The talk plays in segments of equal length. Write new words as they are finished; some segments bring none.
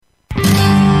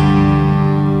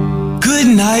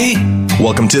right.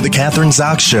 Welcome to the Kathryn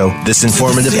Zox Show. This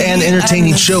informative and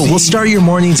entertaining show will start your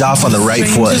mornings off on the right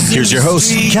foot. Here's your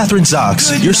host, Kathryn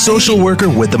Zox, your social worker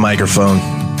with the microphone.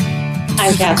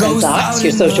 I'm Kathryn Zox,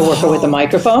 your social worker with a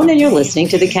microphone, and you're listening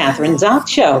to the Kathryn Zox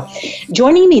Show.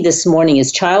 Joining me this morning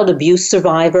is child abuse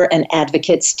survivor and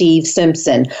advocate Steve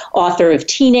Simpson, author of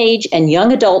Teenage and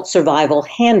Young Adult Survival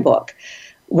Handbook.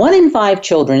 1 in 5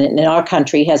 children in our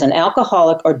country has an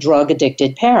alcoholic or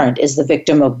drug-addicted parent, is the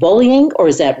victim of bullying, or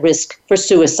is at risk for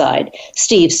suicide.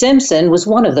 Steve Simpson was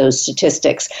one of those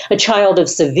statistics, a child of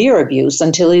severe abuse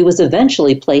until he was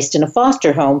eventually placed in a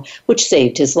foster home, which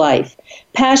saved his life.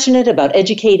 Passionate about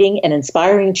educating and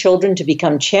inspiring children to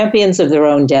become champions of their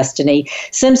own destiny,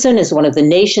 Simpson is one of the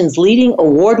nation's leading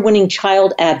award-winning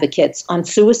child advocates on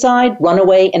suicide,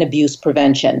 runaway, and abuse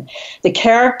prevention. The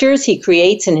characters he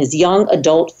creates in his young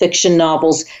adult fiction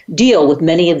novels deal with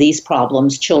many of these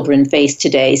problems children face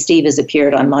today. Steve has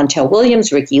appeared on Montel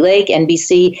Williams, Ricki Lake,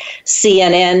 NBC,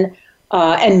 CNN,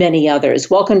 and many others.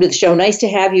 Welcome to the show. Nice to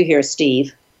have you here,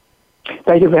 Steve.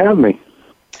 Thank you for having me.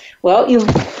 Well, you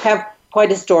have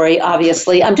quite a story,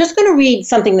 obviously. I'm just going to read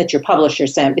something that your publisher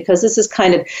sent, because this is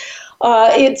kind of,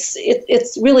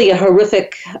 it's really a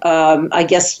horrific,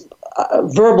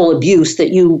 verbal abuse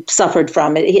that you suffered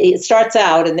from. It starts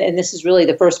out, and this is really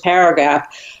the first paragraph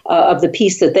of the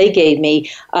piece that they gave me.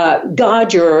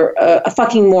 God, you're a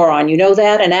fucking moron. You know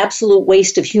that? An absolute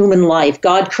waste of human life.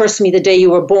 God cursed me the day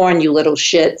you were born, you little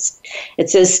shits. It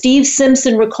says, Steve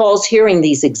Simpson recalls hearing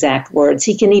these exact words.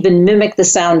 He can even mimic the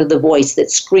sound of the voice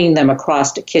that screamed them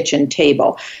across a kitchen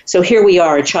table. So here we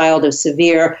are, a child of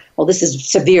severe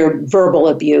verbal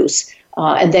abuse.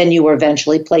 And then you were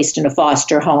eventually placed in a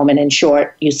foster home. And in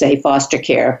short, you say foster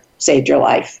care saved your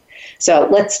life. So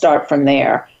let's start from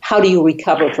there. How do you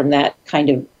recover from that kind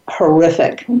of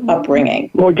horrific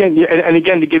upbringing? Well, again,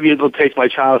 to give you a little taste of my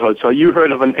childhood. So you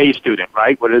heard of an A student,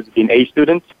 right? What is it, an A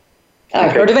student?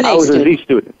 I've heard of an A student. I was a Z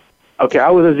student. Okay, I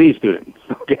was a Z student.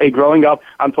 Okay, growing up,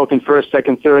 I'm talking first,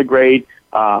 second, third grade.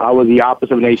 I was the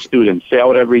opposite of an A student.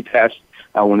 Failed every test.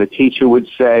 When the teacher would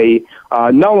say,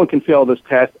 no one can fail this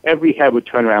test, every head would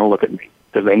turn around and look at me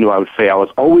because they knew I would fail. I was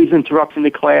always interrupting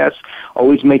the class,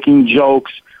 always making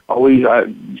jokes, always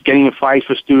getting in fights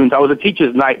for students. I was a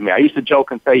teacher's nightmare. I used to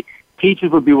joke and say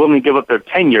teachers would be willing to give up their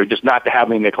tenure just not to have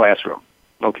me in the classroom.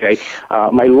 Okay,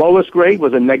 my lowest grade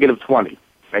was a -20.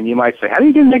 And you might say, how do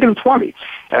you get a -20?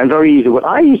 And very easy. What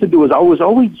I used to do is I was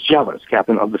always jealous,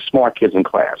 Captain, of the smart kids in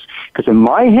class. Because in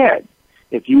my head,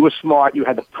 if you were smart, you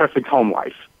had the perfect home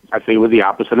life. I think it was the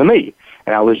opposite of me.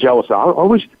 And I was jealous. I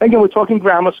always, again, we're talking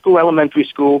grammar school, elementary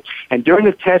school, and during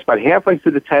the test, about halfway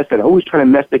through the test, I'd always try to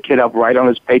mess the kid up, write on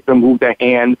his paper, move their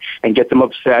hand, and get them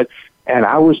upset. And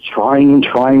I was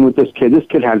trying with this kid. This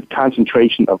kid had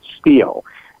concentration of steel.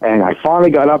 And I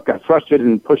finally got up, got frustrated,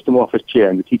 and pushed him off his chair.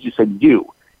 And the teacher said, you,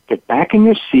 get back in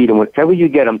your seat, and whatever you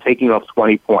get, I'm taking off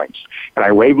 20 points. And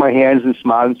I waved my hands and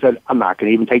smiled and said, I'm not going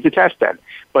to even take the test then.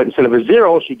 But instead of a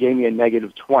 0, she gave me a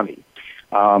 -20.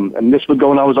 And this would go,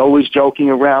 and I was always joking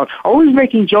around, always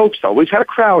making jokes, always had a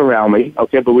crowd around me,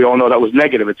 okay, but we all know that was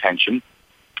negative attention,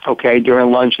 okay,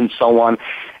 during lunch and so on.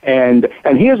 And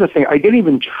here's the thing, I didn't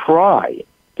even try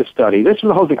to study. This was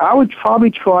the whole thing. I would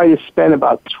probably try to spend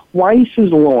about twice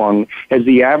as long as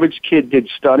the average kid did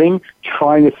studying,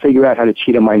 trying to figure out how to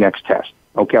cheat on my next test.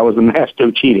 Okay, I was the master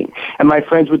of cheating. And my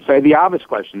friends would say the obvious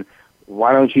question, why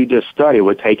don't you just study? It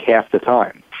would take half the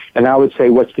time. And I would say,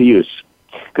 what's the use?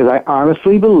 Because I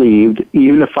honestly believed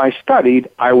even if I studied,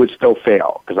 I would still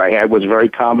fail. Because I had what's very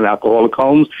common, alcoholic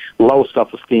homes, low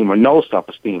self-esteem or no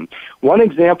self-esteem. One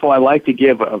example I like to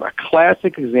give, a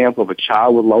classic example of a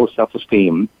child with low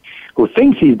self-esteem who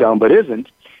thinks he's dumb but isn't,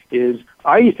 is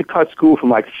I used to cut school from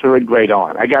like 3rd grade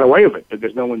on. I got away with it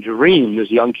because no one dreamed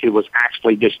this young kid was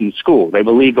actually dishing school. They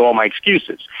believed all my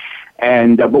excuses.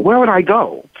 And but where would I go?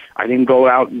 I didn't go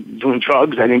out doing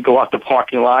drugs. I didn't go out to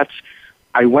parking lots.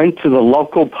 I went to the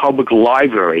local public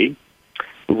library,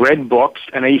 read books,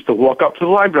 and I used to walk up to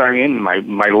the librarian,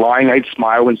 my line, I'd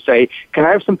smile and say, can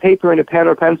I have some paper and a pen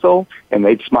or pencil? And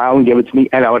they'd smile and give it to me,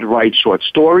 and I would write short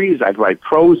stories, I'd write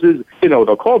proses,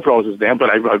 they're called proses then, but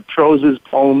I wrote proses,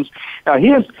 poems. Now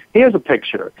here's a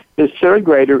picture. This 3rd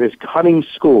grader is cutting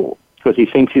school because he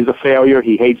thinks he's a failure,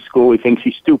 he hates school, he thinks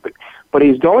he's stupid. But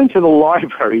he's going to the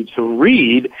library to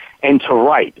read and to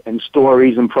write, and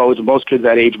stories and prose most kids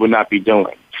that age would not be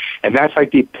doing. And that's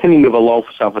like the epitome of a low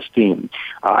self-esteem.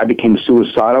 I became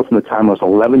suicidal from the time I was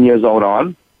 11 years old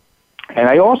on. And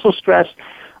I also stressed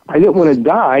I didn't want to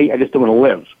die, I just didn't want to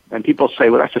live. And people say,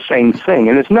 well, that's the same thing,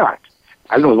 and it's not.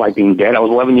 I didn't know it was like being dead. I was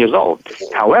 11 years old.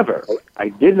 However, I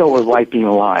did know it was like being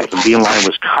alive. And being alive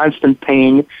was constant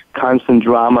pain, constant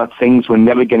drama. Things were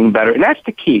never getting better. And that's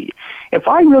the key. If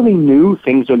I really knew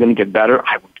things were going to get better,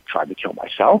 I would try to kill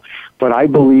myself. But I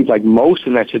believe, like most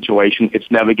in that situation,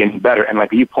 it's never getting better. And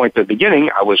like you pointed at the beginning,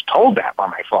 I was told that by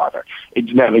my father.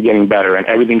 It's never getting better, and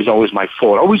everything's always my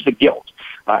fault. Always the guilt.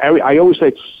 I always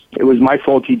say it was my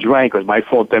fault he drank. It was my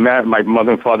fault my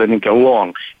mother and father didn't get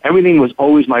along. Everything was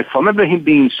always my fault. I remember him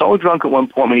being so drunk at one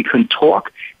point when he couldn't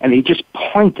talk, and he just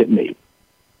pointed at me.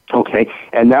 Okay,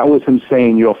 and that was him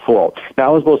saying your fault. Now, I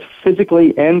was both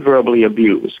physically and verbally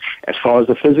abused. As far as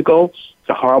the physical, it's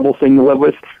a horrible thing to live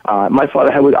with. My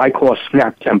father had what I call a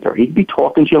snap temper. He'd be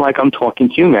talking to you like I'm talking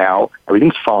to you now.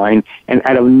 Everything's fine. And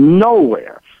out of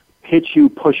nowhere, hit you,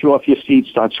 push you off your seat,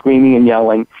 start screaming and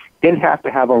yelling. Didn't have to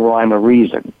have a rhyme or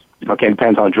reason. Okay, it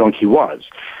depends how drunk he was.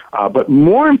 But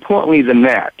more importantly than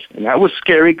that, and that was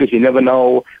scary because you never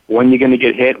know when you're going to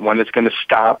get hit, when it's going to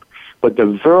stop. But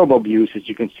the verbal abuse, as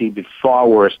you can see, did far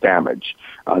worse damage.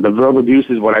 The verbal abuse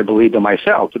is what I believed in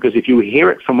myself, because if you hear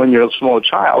it from when you're a small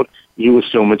child, you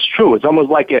assume it's true. It's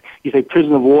almost like you say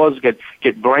prisoner of wars get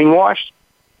brainwashed.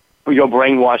 You're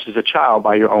brainwashed as a child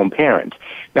by your own parents.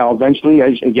 Now, eventually,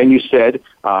 as again you said,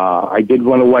 I did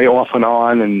run away off and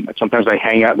on, and sometimes I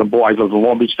hang out in the boardwalk. I live in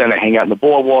Long Beach, then I hang out in the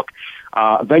boardwalk.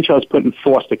 Eventually, I was put in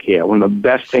foster care, one of the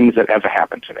best things that ever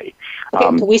happened to me. Okay,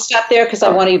 can we stop there? Because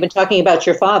you've been talking about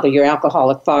your father, your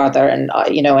alcoholic father, and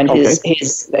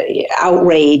his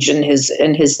outrage and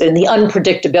the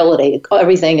unpredictability.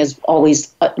 Everything is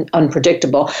always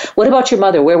unpredictable. What about your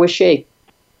mother? Where was she?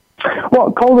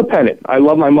 Well, codependent. I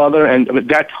love my mother, and at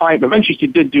that time, eventually she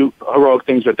did do heroic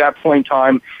things. But at that point in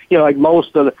time, like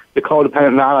most of the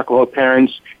codependent, non-alcoholic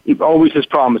parents, he always has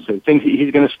promises. Things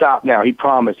he's going to stop now. He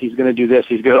promised he's going to do this.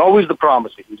 He's going to always the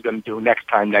promises he's going to do next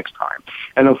time.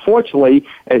 And unfortunately,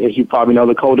 as you probably know,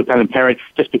 the codependent parent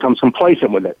just becomes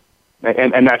complacent with it.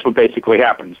 And that's what basically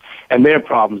happens. And their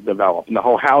problems develop, and the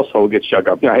whole household gets shook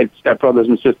up. I had stepbrothers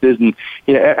and sisters, and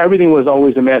everything was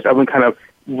always a mess. Everyone kind of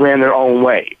ran their own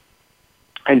way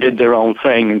and did their own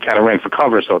thing and kind of ran for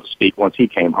cover, so to speak, once he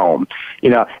came home.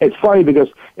 It's funny because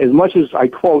as much as I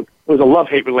quote, it was a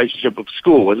love-hate relationship with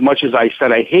school. As much as I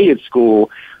said I hated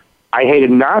school, I hated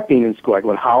not being in school. Like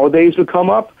when holidays would come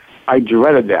up, I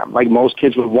dreaded them. Like most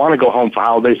kids would want to go home for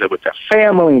holidays with their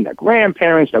family and their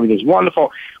grandparents. Everything's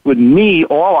wonderful. With me,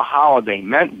 all a holiday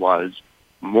meant was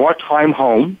more time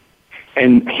home,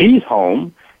 and he's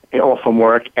home, or from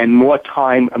work, and more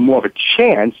time and more of a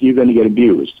chance you're going to get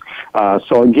abused.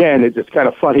 So again, it's kind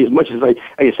of funny, as much as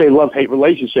I say love-hate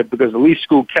relationship, because at least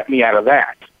school kept me out of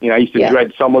that. I used to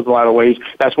dread summers a lot of ways.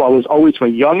 That's why I was always, from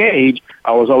a young age,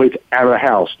 I was always out of the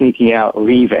house, sneaking out,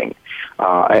 leaving.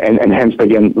 And hence,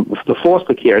 again, the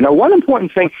foster care. Now, one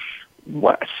important thing,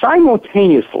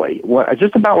 simultaneously,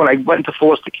 just about when I went into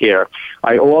foster care,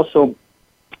 I also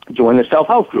joined the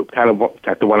self-help group, kind of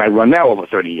the one I run now over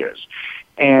 30 years.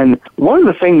 And one of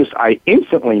the things I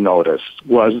instantly noticed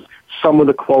was some of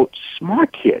the, quote,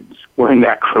 smart kids were in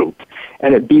that group,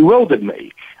 and it bewildered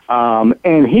me.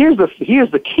 And here's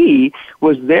the key,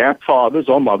 was their fathers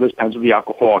or mothers, depends on the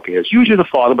alcoholic is, usually the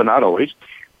father, but not always,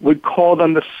 would call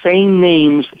them the same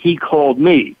names he called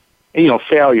me.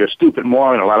 Failure, stupid,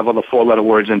 moron, and a lot of other four-letter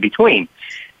words in between.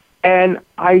 And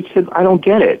I said, I don't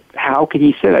get it. How can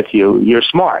he say that to you? You're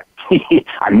smart.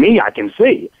 I can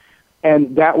see.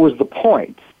 And that was the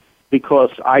point,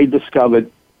 because I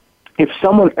discovered if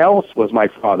someone else was my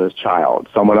father's child,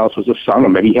 someone else was a son, or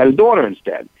maybe he had a daughter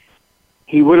instead,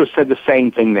 he would have said the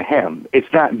same thing to him.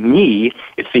 It's not me,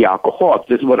 it's the alcoholic.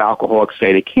 This is what alcoholics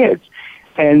say to kids.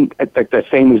 And at the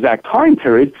same exact time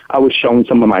period, I was showing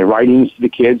some of my writings to the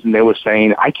kids, and they were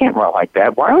saying, I can't write like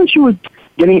that. Why aren't you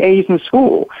getting A's in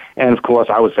school? And, of course,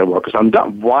 I would say, well, because I'm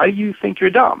dumb. Why do you think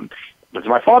you're dumb? Because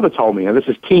my father told me, and this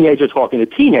is teenager talking to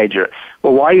teenager,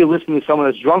 well, why are you listening to someone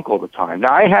that's drunk all the time?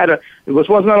 Now, it was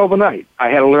not overnight. I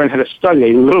had to learn how to study.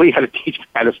 They literally had to teach me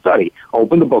how to study.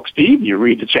 Open the book, Steve, you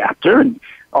read the chapter, and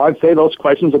I'd say those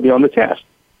questions will be on the test.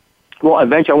 Well,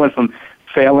 eventually I went from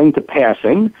failing to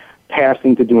passing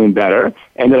to doing better,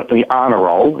 ended up in the honor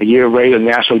roll, a year later, the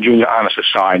National Junior Honor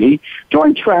Society.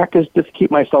 Joined track just to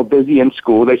keep myself busy in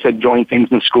school. They said join things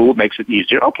in school, makes it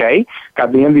easier. Okay,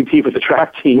 got the MVP for the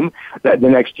track team the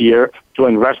next year,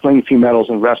 joined wrestling, a few medals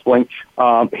in wrestling.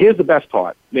 Here's the best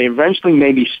part. They eventually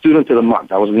made me student of the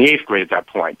month. I was in the 8th grade at that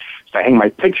point. So I hang my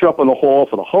picture up on the wall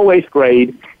for the whole 8th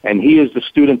grade, and he is the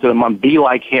student of the month. Be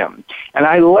like him. And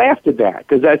I laughed at that,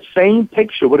 because that same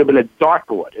picture would have been a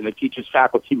dartboard in the teacher's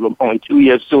faculty room only 2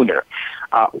 years sooner.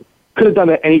 Could have done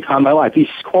it any time in my life. These,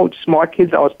 quote, smart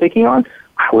kids I was picking on,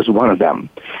 I was one of them.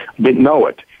 Didn't know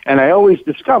it. And I always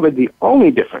discovered the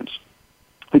only difference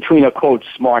between a, quote,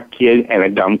 smart kid and a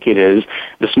dumb kid is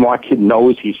the smart kid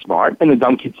knows he's smart and the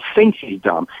dumb kid thinks he's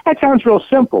dumb. That sounds real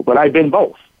simple, but I've been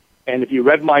both. And if you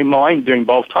read my mind during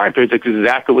both time periods, it's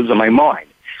exactly what was in my mind.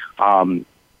 And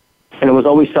it was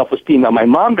always self-esteem. Now, my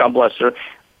mom, God bless her,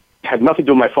 had nothing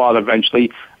to do with my father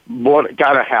eventually,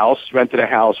 got a house, rented a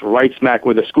house right smack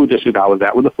where the school district I was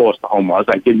at, where the foster home was.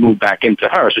 I did move back into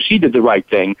her. So she did the right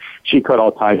thing. She cut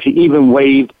all time. She even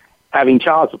waived having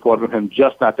child support from him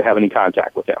just not to have any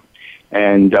contact with him,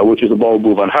 and which was a bold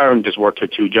move on her, and just worked her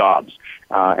 2 jobs.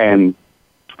 And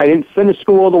I didn't finish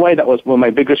school all the way. That was one of my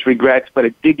biggest regrets, but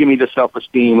it did give me the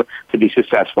self-esteem to be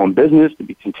successful in business, to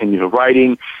be continue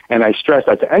writing. And I stress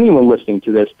that to anyone listening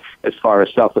to this, as far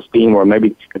as self-esteem, or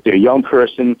maybe if they're a young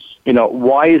person,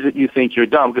 why is it you think you're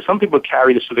dumb? Because some people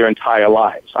carry this for their entire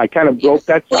lives. I kind of broke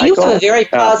that cycle. Well, you have a very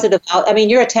positive,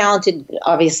 you're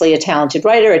obviously a talented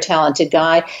writer, a talented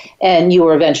guy, and you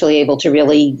were eventually able to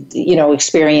really,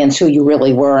 experience who you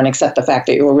really were and accept the fact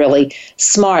that you were really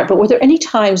smart. But were there any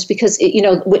times, because,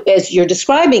 as you're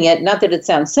describing it, not that it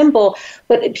sounds simple,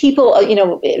 but people,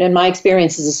 in my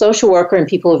experience as a social worker, and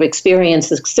people who've experienced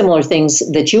the similar things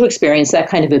that you experienced, that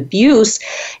kind of abuse,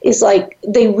 is like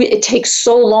it takes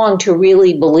so long to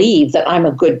really believe that I'm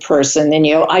a good person and,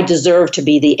 I deserve to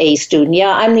be the A student.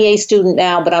 Yeah, I'm the A student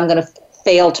now, but I'm going to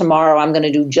fail tomorrow. I'm going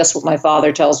to do just what my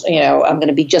father tells, I'm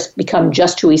going to become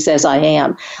just who he says I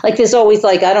am. Like there's always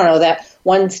that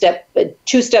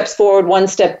 2 steps forward, 1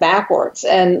 step backwards.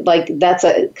 And that's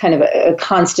a kind of a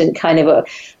constant kind of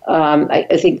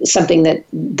I think something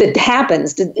that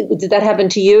happens. Did that happen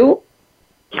to you?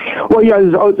 Well, yeah,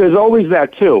 there's always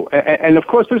that, too. And of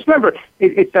course, just remember,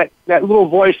 it's that little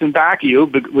voice in back of you,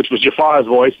 which was your father's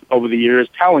voice over the years,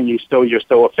 telling you you're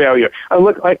still a failure. And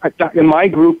look, in my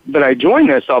group that I joined,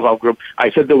 the self-help group,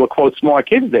 I said there were, quote, smart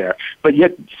kids there. But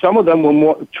yet some of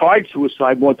them tried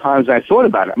suicide more times than I thought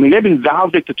about it. I mean, they've been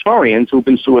valedictorians who've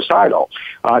been suicidal.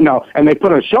 And they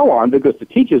put a show on because the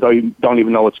teachers don't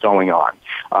even know what's going on.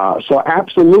 So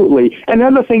absolutely. And the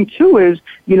other thing, too, is,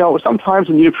 sometimes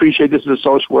when you appreciate this as a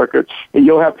social worker, and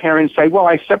you'll have parents say, well,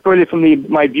 I separated from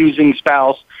my abusing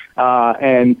spouse,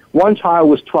 and one child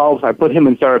was 12, so I put him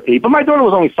in therapy. But my daughter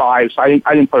was only 5, so I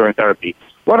didn't put her in therapy.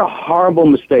 What a horrible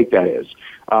mistake that is.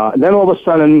 Then all of a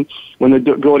sudden, when the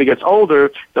daughter gets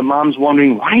older, the mom's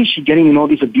wondering, why is she getting in all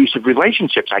these abusive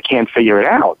relationships? I can't figure it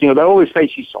out. They always say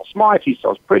she's so smart, she's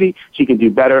so pretty, she can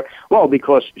do better. Well,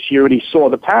 because she already saw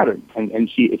the pattern, and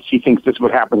she thinks this is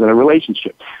what happens in a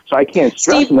relationship. So I can't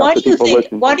stress Steve, enough to people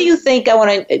listening. Why do you think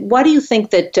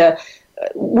that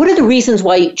what are the reasons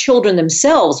why children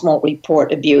themselves won't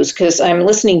report abuse? Because I'm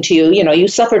listening to you, you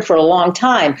suffered for a long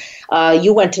time.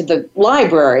 You went to the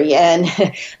library and,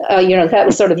 that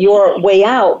was sort of your way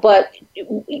out. But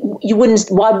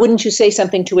why wouldn't you say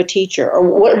something to a teacher? Or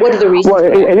what are the reasons? Well,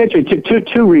 and actually,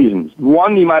 two reasons.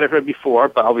 One, you might have heard before,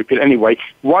 but I'll repeat it anyway.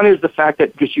 One is the fact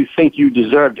that because you think you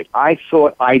deserved it. I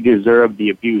thought I deserved the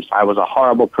abuse. I was a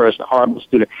horrible person, a horrible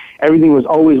student. Everything was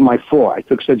always my fault. I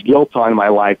took such guilt on my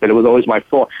life that it was always my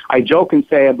fault. I joke and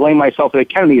say I blame myself for the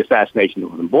Kennedy assassination. I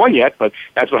wasn't born yet, but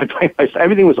that's what I blame myself.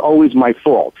 Everything was always my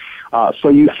fault. So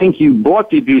you think you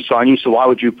brought the abuse on you, so why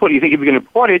would you report it? You think if you're going to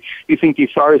report it, you think the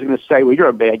authorities are going to say, well, you're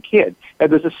a bad kid. Now,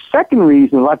 there's a second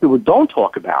reason a lot of people don't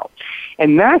talk about,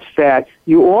 and that's that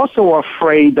you also are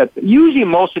afraid that usually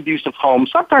most abusive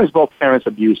homes, sometimes both parents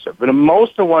abusive, but in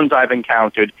most of the ones I've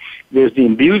encountered, there's the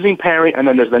abusing parent and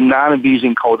then there's the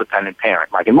non-abusing codependent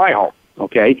parent, like in my home.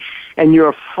 Okay? And you're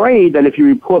afraid that if you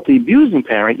report the abusing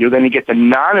parent, you're going to get the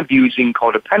non-abusing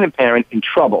codependent parent in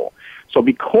trouble. So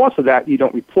because of that, you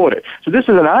don't report it. So this is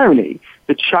an irony.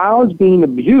 The child's being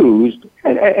abused,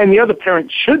 and the other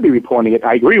parent should be reporting it.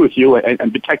 I agree with you,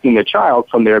 and protecting the child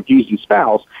from their abusing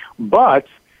spouse, but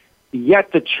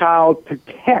yet the child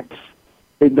protects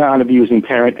the non-abusing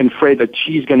parent and afraid that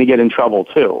she's going to get in trouble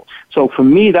too. So for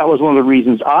me, that was one of the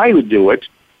reasons I would do it,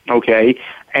 okay?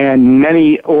 And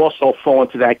many also fall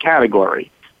into that category.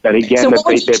 That again, so what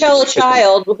would you tell a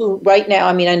child who right now,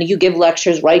 I know you give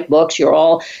lectures, write books, you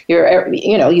are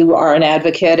an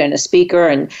advocate and a speaker,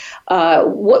 and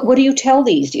what do you tell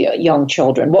these young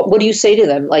children? What do you say to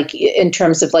them, like in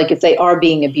terms of like if they are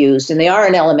being abused and they are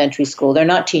in elementary school, they're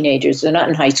not teenagers, they're not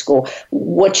in high school,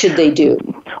 what should they do?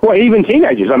 Well, even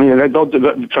teenagers,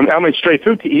 from elementary straight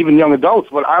through to even young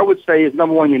adults, what I would say is,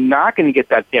 number one, you're not going to get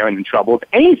that parent in trouble. If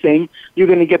anything, you're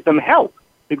going to get them help.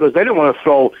 Because they don't want to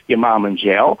throw your mom in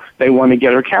jail. They want to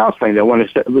get her counseling. They want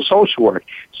to set the social work.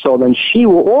 So then she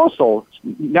will also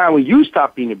now when you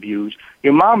stop being abused,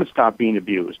 your mom would stop being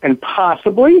abused. And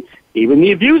possibly even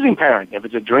the abusing parent. If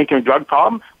it's a drink or drug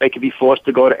problem, they could be forced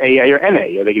to go to AA or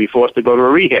NA, or they could be forced to go to a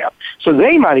rehab. So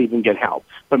they might even get help.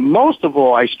 But most of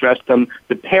all, I stress them,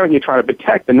 the parent you're trying to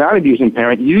protect, the non-abusing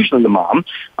parent, usually the mom,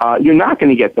 you're not going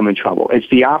to get them in trouble. It's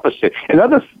the opposite.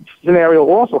 Another scenario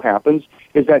also happens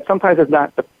is that sometimes it's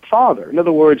not the father. In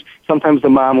other words, sometimes the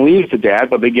mom leaves the dad,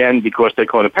 but again, because they're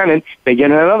codependent, they get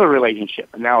in another relationship.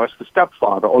 And now it's the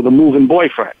stepfather or the moving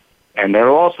boyfriend. And they're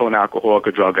also an alcoholic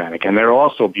or drug addict, and they're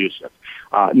also abusive.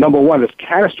 Number one, it's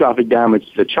catastrophic damage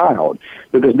to the child,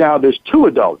 because now there's two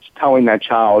adults telling that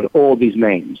child all these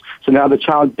names. So now the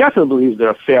child definitely believes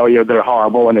they're a failure, they're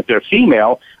horrible, and if they're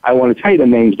female, I want to tell you the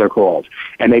names they're called.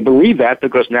 And they believe that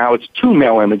because now it's two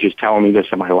male images telling me this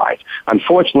in my life.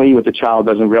 Unfortunately, what the child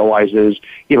doesn't realize is,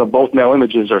 both male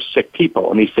images are sick people,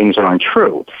 and these things are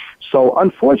untrue. So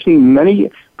unfortunately,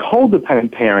 many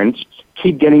codependent parents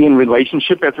keep getting in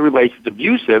relationship after relationship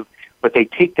abusive, but they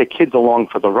take their kids along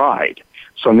for the ride.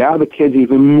 So now the kid's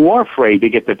even more afraid to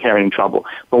get their parent in trouble.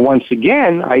 But once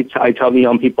again, I tell the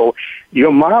young people,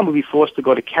 your mom will be forced to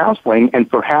go to counseling and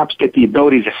perhaps get the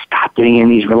ability to stop getting in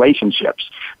these relationships.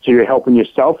 So you're helping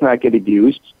yourself not get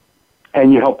abused,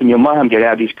 and you're helping your mom get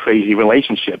out of these crazy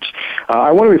relationships.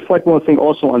 I want to reflect one thing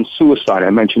also on suicide I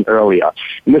mentioned earlier,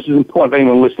 and this is important for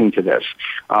anyone listening to this.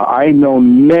 I've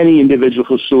known many individuals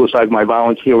who suicide my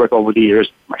volunteer work over the years,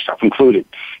 myself included.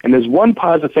 And there's one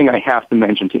positive thing I have to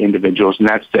mention to individuals, and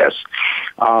that's this.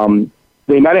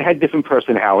 They might have had different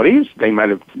personalities. They might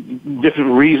have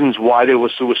different reasons why they were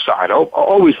suicidal.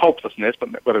 Always hopelessness, but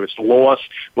whether it's loss,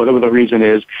 whatever the reason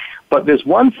is. But there's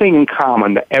one thing in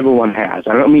common that everyone has.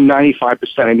 I don't mean 95%,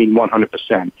 I mean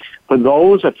 100%. For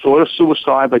those that thought of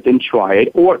suicide but didn't try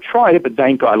it, or tried it but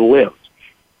thank God lived,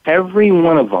 every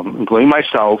one of them, including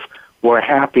myself, were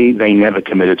happy they never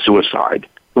committed suicide.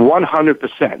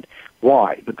 100%.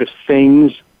 Why? Because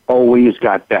things always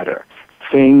got better.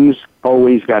 Things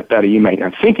always got better. You may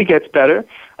not think it gets better.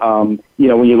 When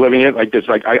you're living it like this,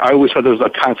 I always thought there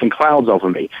was constant clouds over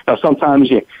me. Now,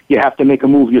 sometimes you have to make a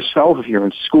move yourself. If you're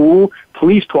in school,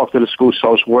 please talk to the school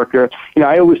social worker.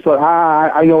 I always thought,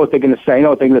 I know what they're going to say. I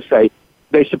know what they're going to say.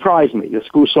 They surprise me. The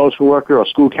school social worker or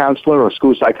school counselor or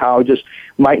school psychologist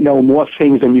might know more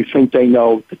things than you think they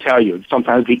know to tell you.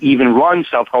 Sometimes they even run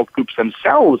self-help groups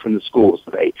themselves in the schools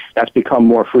today. That's become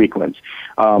more frequent.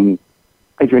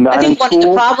 If you're not I think in one school, of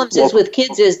the problems is with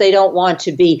kids is they don't want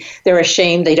to be, they're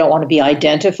ashamed, they don't want to be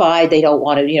identified, they don't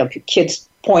want to, kids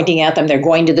pointing at them, they're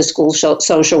going to the school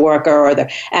social worker or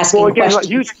they're asking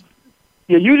questions.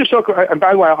 Use a social, and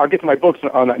by the way, I'll get to my books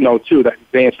on that note too, that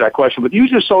they answer that question. But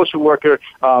usually a social worker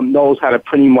knows how to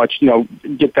pretty much,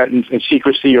 get that in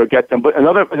secrecy or get them. But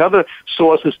another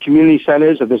source is community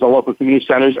centers, if there's a local community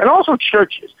centers, and also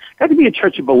churches. It has to be a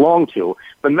church you belong to,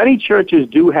 but many churches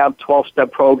do have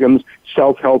 12-step programs,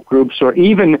 self-help groups, or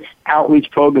even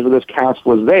outreach programs where there's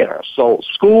counselors there. So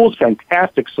schools,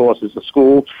 fantastic sources of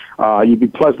school. You'd be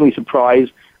pleasantly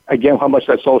surprised, again, how much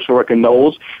that social worker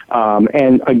knows.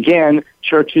 And again,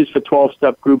 churches for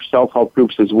 12-step groups, self-help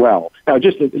groups as well. Now,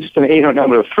 just an 800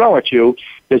 number to throw at you,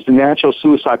 there's the National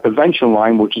Suicide Prevention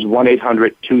Line, which is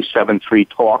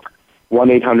 1-800-273-TALK,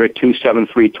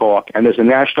 1-800-273-TALK. And there's a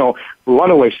National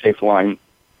Runaway Safe Line,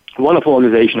 a wonderful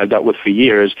organization I've dealt with for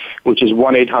years, which is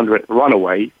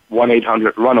 1-800-RUNAWAY,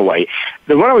 1-800-RUNAWAY.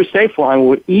 The Runaway Safe Line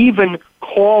would even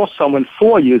call someone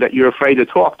for you that you're afraid to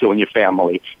talk to in your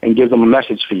family and give them a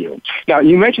message for you. Now,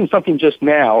 you mentioned something just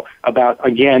now about,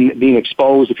 again, being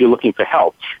exposed if you're looking for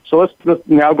help. So let's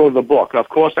now go to the book. Of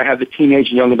course, I have the Teenage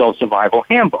and Young Adult Survival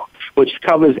Handbook, which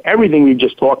covers everything we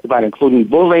just talked about, including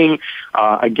bullying,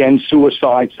 again,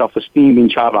 suicide, self-esteem, being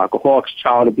child alcoholics,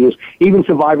 child abuse, even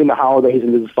surviving the holidays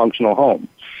in a dysfunctional home.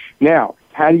 Now,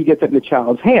 how do you get that in the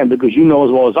child's hand? Because you know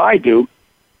as well as I do,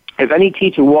 if any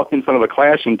teacher walked in front of a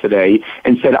classroom today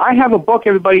and said, I have a book,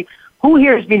 everybody, who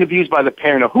here is being abused by the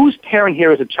parent, or whose parent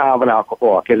here is a child of an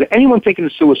alcoholic? Is anyone thinking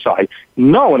of suicide?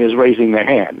 No one is raising their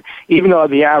hand. Even though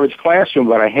the average classroom,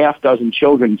 about a half dozen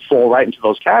children fall right into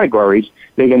those categories,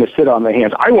 they're going to sit on their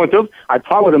hands. I wouldn't have. I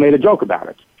probably would have made a joke about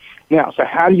it. Now, so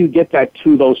how do you get that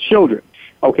to those children?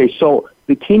 Okay, so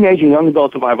the Teenage and Young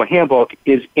Adult Survival Handbook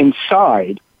is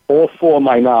inside all four of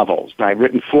my novels. Now, I've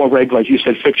written four regular, as you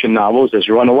said, fiction novels. There's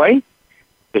Runaway,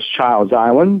 there's Child's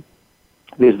Island,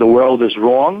 there's The World Is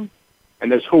Wrong, and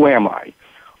there's Who Am I?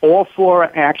 All four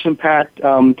are action-packed.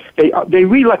 They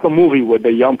read like a movie would,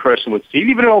 a young person would see,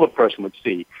 even an older person would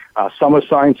see. Some are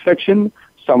science fiction,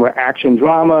 some are action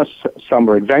drama, some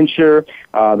are adventure.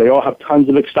 They all have tons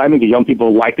of excitement. The young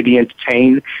people like to be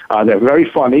entertained. They're very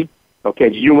funny. Okay,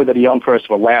 it's humor that a young person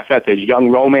will laugh at. There's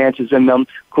young romances in them,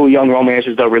 cool young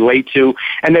romances they'll relate to.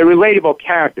 And they're relatable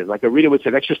characters. Like a reader would say,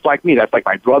 that's just like me. That's like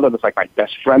my brother. That's like my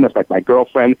best friend. That's like my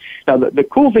girlfriend. Now, the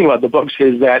cool thing about the books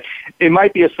is that it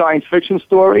might be a science fiction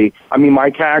story. I mean, my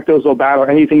characters will battle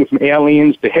anything from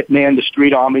aliens to hitman to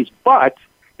street armies. But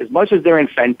as much as they're in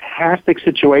fantastic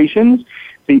situations,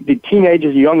 the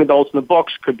teenagers, the young adults in the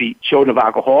books could be children of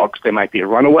alcoholics. They might be a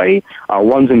runaway.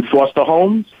 One's in foster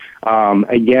homes.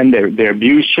 Again, they're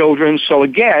abused children. So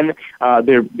again,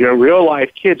 they're real life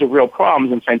kids with real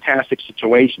problems in fantastic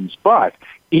situations. But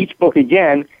each book,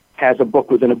 again, has a book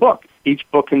within a book. Each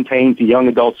book contains the Young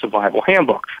Adult Survival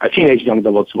Handbook, a teenage Young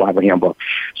Adult Survival Handbook.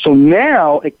 So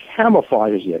now it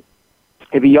camouflages it.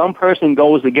 If a young person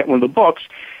goes to get one of the books,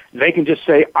 they can just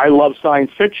say, I love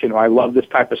science fiction, or I love this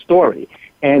type of story.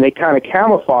 And it kind of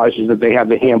camouflages that they have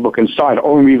the handbook inside,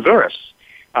 or in reverse.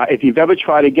 If you've ever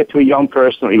tried to get to a young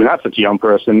person, or even not such a young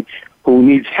person, who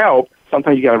needs help,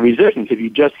 sometimes you got a resistance. If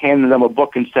you just handed them a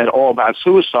book and said all about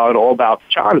suicide, all about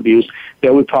child abuse,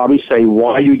 they would probably say,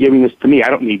 why are you giving this to me? I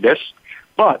don't need this.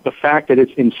 But the fact that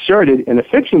it's inserted in a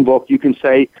fiction book, you can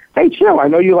say, hey, chill, I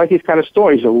know you like these kind of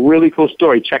stories. It's a really cool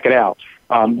story. Check it out.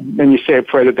 Then you say a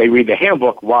prayer that they read the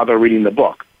handbook while they're reading the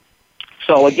book.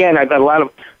 So, again, I've had a lot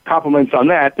of compliments on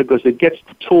that because it gets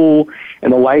the tool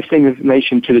and the life-saving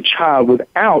information to the child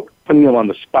without putting them on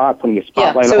the spot, putting a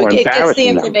spotlight on, or embarrassing them. So it gets the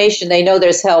information. They know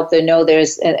there's help. They know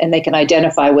there's, and they can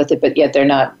identify with it, but yet they're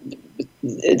not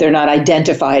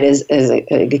identified as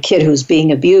a kid who's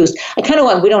being abused. I kind of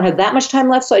want, we don't have that much time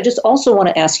left, so I just also want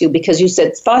to ask you, because you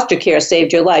said foster care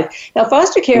saved your life. Now,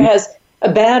 foster care has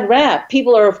a bad rap.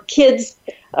 Kids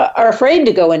are afraid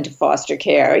to go into foster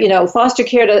care. You know, foster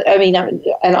care,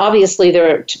 and obviously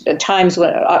there are times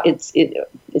when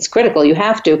it's critical, you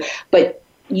have to, but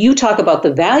you talk about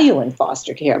the value in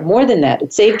foster care. More than that,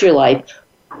 it saved your life.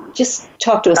 Just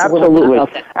talk to us a little bit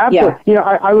about that. Absolutely. Yeah. You know,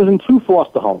 I was in 2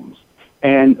 foster homes,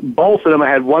 and both of them I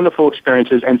had wonderful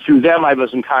experiences, and through them I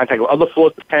was in contact with other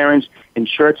foster parents in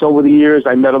church over the years.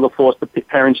 I met other foster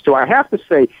parents too. I have to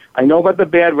say, I know about the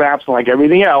bad raps, and like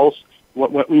everything else,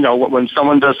 when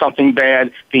someone does something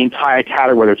bad, the entire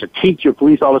category, whether it's a teacher,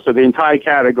 police officer, the entire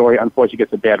category, unfortunately,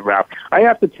 gets a bad rap. I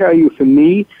have to tell you, for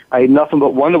me, I had nothing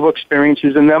but wonderful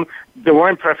experiences in them. There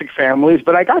weren't perfect families,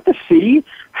 but I got to see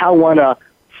how when a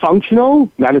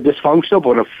functional, not a dysfunctional,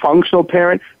 but a functional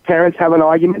parents have an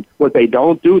argument, what they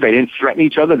don't do, they didn't threaten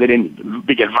each other, they didn't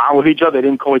get violent with each other, they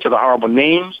didn't call each other horrible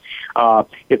names.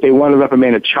 If they wanted to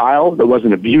reprimand a child that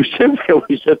wasn't abusive, it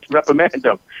was just reprimand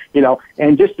them,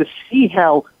 and just to see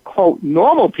how, quote,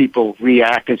 normal people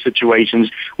react in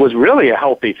situations was really a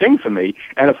healthy thing for me.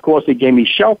 And of course, it gave me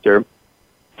shelter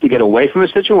to get away from the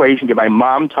situation, give my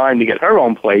mom time to get her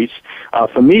own place.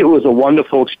 For me, it was a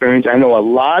wonderful experience. I know a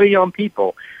lot of young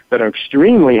people that are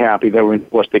extremely happy they were in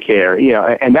foster care,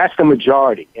 and that's the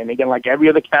majority. And again, like every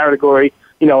other category,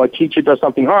 a teacher does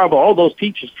something horrible. All those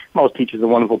teachers, most teachers are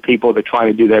wonderful people. They're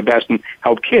trying to do their best and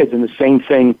help kids. And the same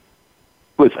thing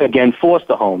with, again,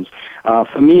 foster homes.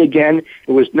 For me, again,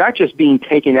 it was not just being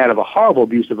taken out of a horrible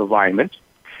abusive environment,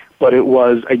 but it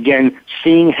was, again,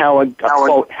 seeing how a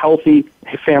quote, healthy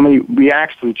family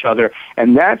reacts to each other.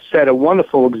 And that set a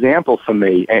wonderful example for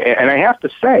me. And I have to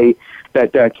say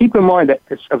that keep in mind that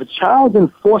if a child's in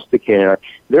foster care,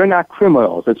 they're not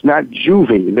criminals. It's not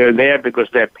juvie. They're there because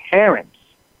their parents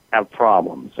have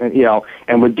problems,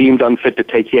 and were deemed unfit to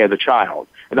take care of the child.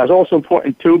 And that's also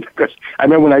important, too, because I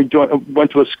remember when I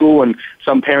went to a school and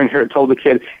some parent here told the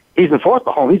kid, he's in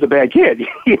foster home, he's a bad kid,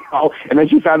 and then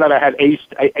she found out I had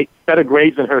a better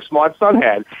grades than her smart son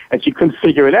had, and she couldn't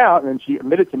figure it out, and then she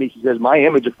admitted to me, she says, my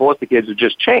image of foster kids has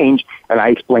just changed, and I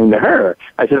explained to her.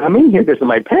 I said, I'm in here because of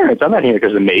my parents, I'm not here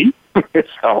because of me.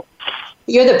 So,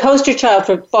 you're the poster child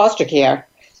for foster care.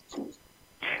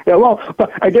 Yeah, well,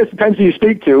 I guess it depends who you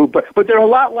speak to, but there are a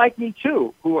lot like me,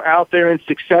 too, who are out there and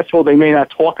successful. They may not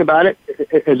talk about it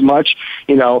as much.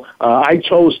 I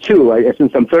chose to.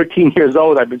 Since I'm 13 years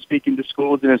old, I've been speaking to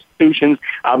schools and institutions.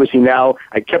 Obviously, now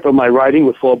I kept on my writing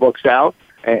with 4 books out,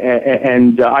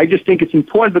 and I just think it's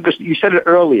important because you said it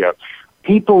earlier.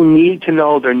 People need to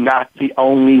know they're not the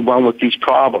only one with these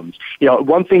problems.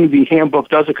 One thing the handbook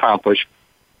does accomplish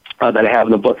that I have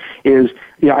in the book is,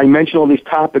 I mention all these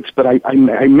topics, but I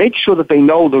make sure that they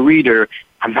know, the reader,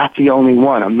 I'm not the only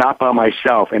one. I'm not by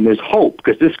myself, and there's hope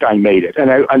because this guy made it.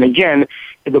 And again,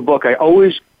 in the book, I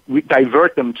always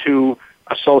divert them to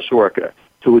a social worker,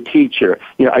 to a teacher.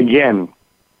 Again,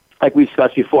 like we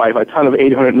discussed before, I have a ton of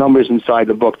 800 numbers inside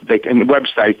the book and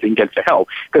websites they can get to help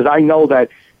because I know that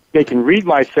they can read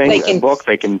my book,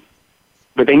 they can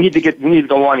but they need to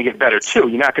go on and get better too.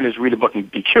 You're not going to just read a book and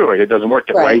be cured. It doesn't work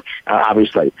that way,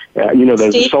 obviously. There's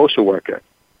Steve, a social worker.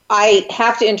 I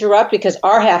have to interrupt because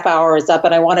our half hour is up,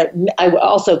 and I want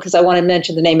to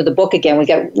mention the name of the book again. We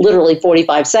got literally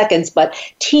 45 seconds, but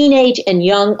Teenage and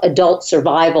Young Adult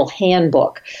Survival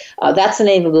Handbook. That's the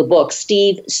name of the book.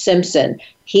 Steve Simpson.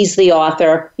 He's the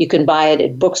author. You can buy it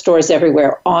at bookstores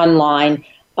everywhere, online.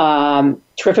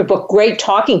 Terrific book. Great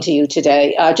talking to you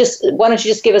today. Why don't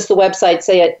you just give us the website,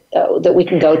 say it, that we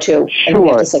can go to?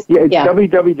 Sure. It's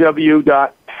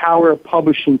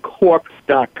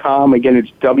www.powerpublishingcorp.com. Again, it's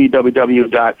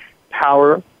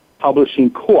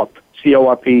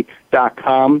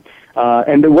www.powerpublishingcorp.com.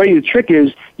 And the way the trick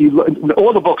is,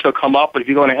 all the books will come up, but if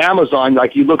you go on Amazon,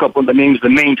 you look up the names of the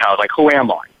main titles, like Who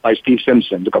Am I? By Steve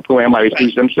Simpson. Look up Who Am I? by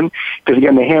Steve Simpson. Because,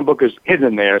 again, the handbook is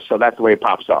hidden there, so that's the way it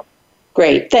pops up.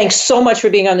 Great. Thanks so much for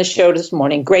being on the show this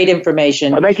morning. Great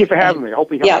information. Thank you for having me. I hope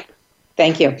you helped. Yeah,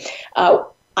 thank you.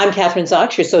 I'm Kathryn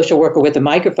Zox, your social worker with a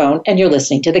microphone, and you're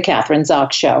listening to The Kathryn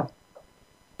Zox Show.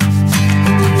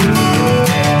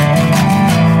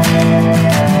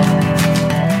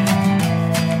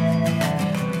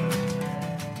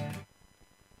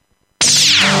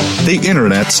 The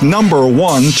Internet's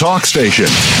 #1 talk station.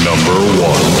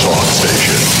 #1 talk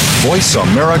station.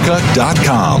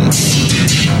 VoiceAmerica.com.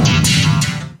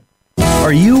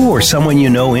 Are you or someone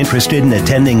you know interested in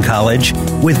attending college?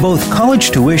 With both college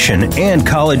tuition and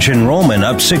college enrollment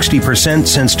up 60%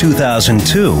 since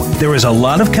 2002, there is a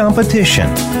lot of competition,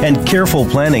 and careful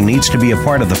planning needs to be a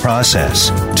part of the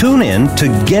process. Tune in to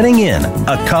Getting In,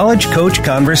 a college coach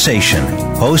conversation,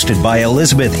 hosted by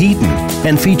Elizabeth Heaton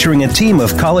and featuring a team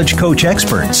of college coach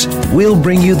experts. We'll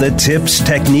bring you the tips,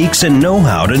 techniques, and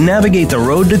know-how to navigate the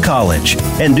road to college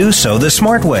and do so the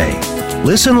smart way.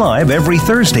 Listen live every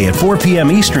Thursday at 4 p.m.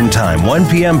 Eastern Time, 1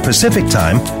 p.m. Pacific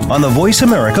Time on the Voice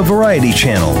America Variety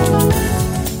Channel.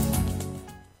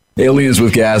 Aliens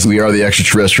with Gas, we are the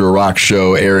extraterrestrial rock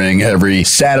show, airing every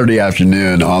Saturday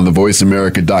afternoon on the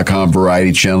VoiceAmerica.com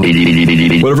Variety Channel.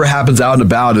 Whatever happens out and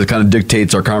about, it kind of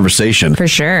dictates our conversation. For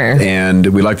sure. And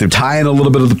we like to tie in a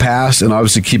little bit of the past and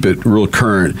obviously keep it real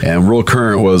current. And real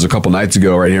current was a couple nights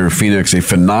ago right here in Phoenix, a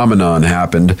phenomenon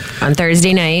happened. On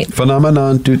Thursday night.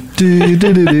 Phenomenon.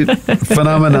 Phenomenon.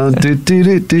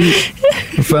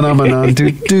 Phenomenon.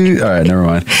 All right, never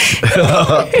mind.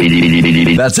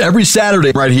 That's every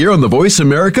Saturday right here on the Voice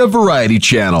America Variety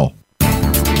Channel.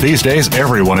 These days,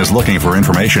 everyone is looking for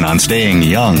information on staying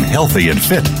young, healthy, and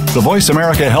fit. The Voice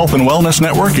America Health and Wellness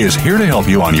Network is here to help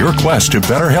you on your quest to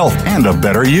better health and a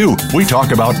better you. We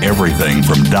talk about everything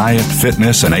from diet,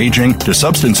 fitness, and aging to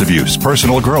substance abuse,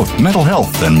 personal growth, mental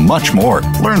health, and much more.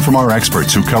 Learn from our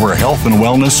experts who cover health and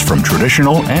wellness from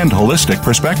traditional and holistic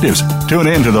perspectives. Tune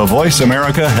in to the Voice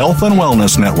America Health and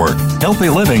Wellness Network. Healthy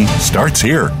living starts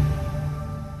here.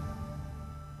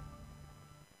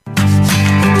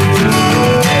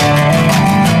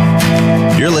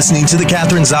 You're listening to The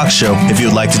Kathryn Zox Show. If you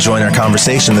would like to join our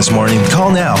conversation this morning,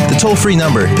 call now. The toll-free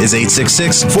number is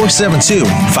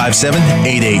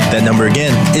 866-472-5788. That number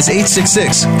again is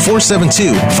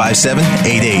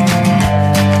 866-472-5788.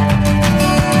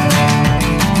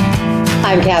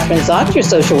 I'm Kathryn Zox, your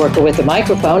social worker with a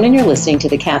microphone, and you're listening to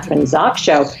The Kathryn Zox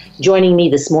Show. Joining me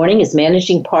this morning is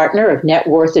managing partner of Net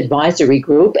Worth Advisory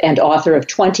Group and author of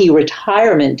 20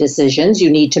 retirement decisions you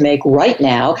need to make right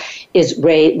now is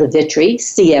LeVitre,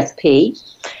 CFP.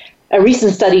 A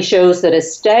recent study shows that a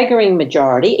staggering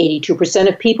majority, 82%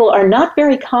 of people, are not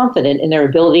very confident in their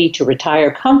ability to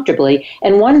retire comfortably,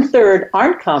 and 1/3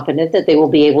 aren't confident that they will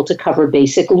be able to cover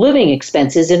basic living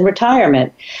expenses in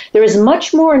retirement. There is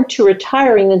much more to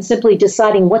retiring than simply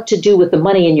deciding what to do with the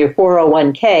money in your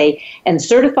 401k, and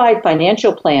certified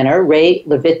financial planner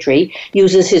LeVitre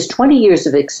uses his 20 years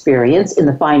of experience in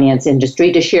the finance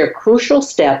industry to share crucial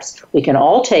steps we can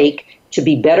all take to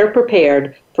be better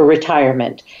prepared for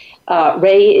retirement.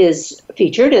 Ray is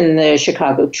featured in the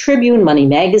Chicago Tribune, Money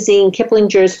Magazine,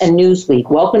 Kiplinger's, and Newsweek.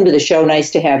 Welcome to the show. Nice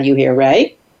to have you here,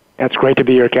 Ray. That's great to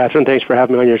be here, Kathryn. Thanks for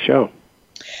having me on your show.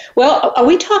 Well, are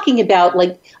we talking about,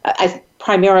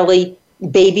 primarily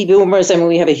baby boomers? I mean,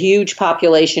 we have a huge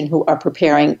population who are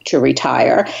preparing to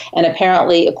retire. And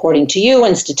apparently, according to you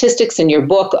and statistics in your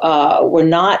book, we're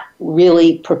not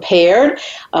really prepared.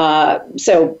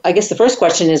 So I guess the first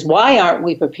question is, why aren't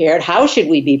we prepared? How should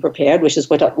we be prepared, which is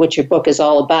what your book is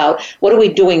all about? What are we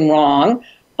doing wrong?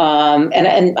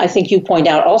 And I think you point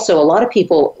out also a lot of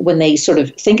people, when they sort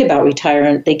of think about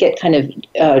retirement, they get kind of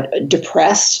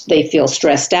depressed. They feel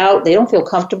stressed out. They don't feel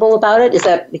comfortable about it. Is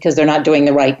that because they're not doing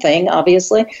the right thing,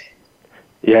 obviously?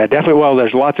 Yeah, definitely. Well,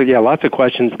 there's lots of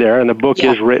questions there, and the book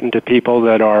is written to people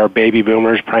that are baby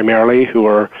boomers primarily, who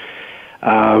are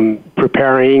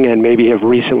preparing and maybe have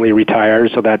recently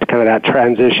retired. So that's kind of that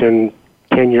transition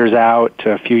 10 years out to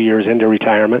a few years into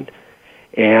retirement,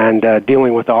 and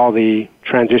dealing with all the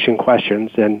transition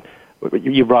questions. And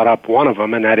you brought up one of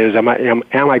them, and that is, am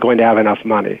I going to have enough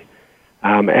money?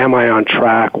 Am I on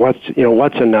track? What's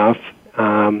enough?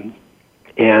 Starting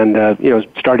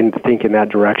to think in that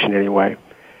direction anyway.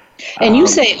 And you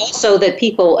say also that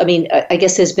people, I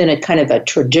guess there's been a kind of a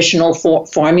traditional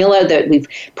formula that we've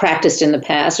practiced in the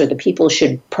past, or that people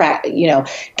should,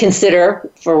 consider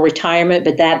for retirement,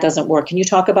 but that doesn't work. Can you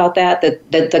talk about that?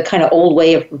 That the kind of old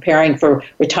way of preparing for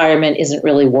retirement isn't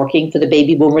really working for the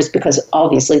baby boomers, because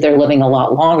obviously they're living a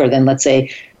lot longer than, let's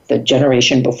say, the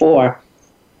generation before.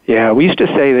 Yeah, we used to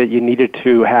say that you needed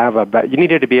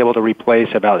to be able to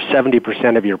replace about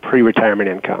 70% of your pre-retirement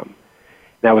income.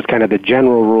 That was kind of the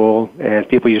general rule, and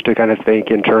people used to kind of think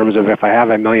in terms of, if I have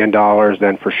 $1 million,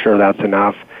 then for sure that's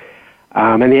enough.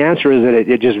 And the answer is that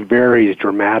it just varies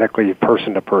dramatically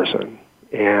person to person.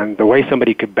 And the way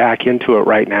somebody could back into it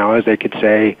right now is they could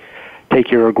say, take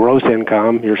your gross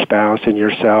income, your spouse and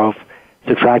yourself,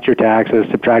 subtract your taxes,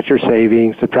 subtract your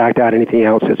savings, subtract out anything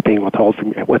else that's being withheld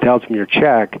from your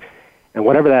check, and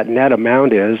whatever that net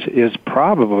amount is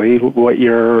probably what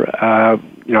you're,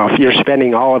 if you're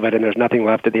spending all of it and there's nothing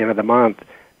left at the end of the month,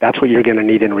 that's what you're going to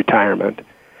need in retirement.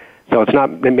 So it's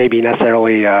not maybe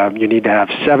necessarily you need to have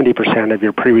 70% of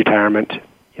your pre-retirement,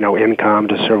 income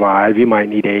to survive. You might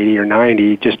need 80 or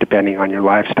 90, just depending on your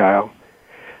lifestyle.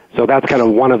 So that's kind of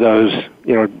one of those,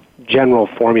 general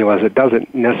formulas that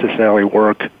doesn't necessarily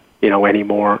work,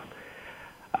 anymore.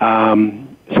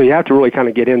 So you have to really kind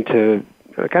of get into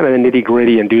kind of the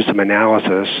nitty-gritty and do some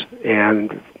analysis.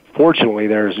 And fortunately,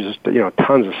 there's just,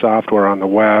 tons of software on the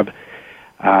web.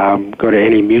 Go to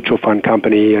any mutual fund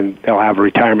company, and they'll have a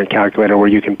retirement calculator where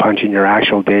you can punch in your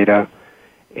actual data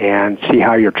and see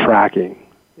how you're tracking.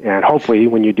 And hopefully,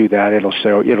 when you do that, it'll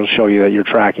show you that you're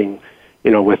tracking,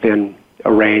 within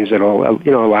a range that'll,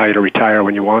 allow you to retire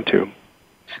when you want to.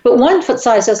 But one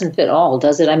size doesn't fit all,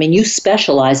 does it? I mean, you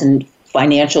specialize in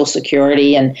financial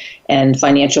security and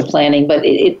financial planning, but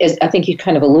I think you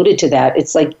kind of alluded to that.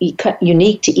 It's like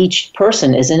unique to each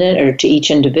person, isn't it, or to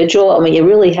each individual? I mean, you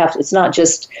really have. It's not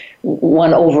just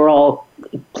one overall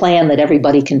plan that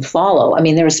everybody can follow. I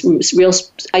mean, there's real,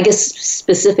 I guess,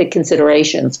 specific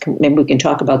considerations. Maybe we can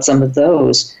talk about some of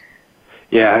those.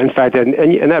 Yeah, in fact,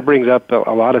 and that brings up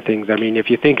a lot of things. I mean, if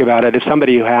you think about it, if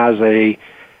somebody who has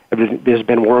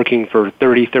been working for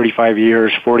 30, 35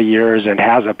 years, 40 years, and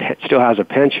still has a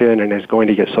pension and is going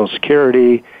to get Social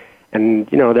Security, and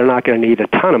they're not going to need a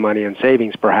ton of money in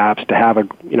savings, perhaps, to have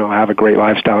a great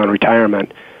lifestyle in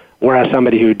retirement. Whereas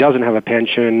somebody who doesn't have a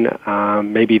pension,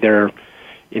 maybe their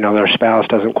spouse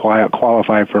doesn't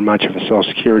qualify for much of a Social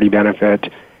Security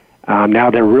benefit. Now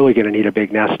they're really going to need a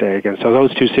big nest egg, and so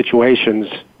those two situations,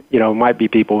 might be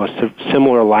people with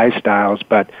similar lifestyles,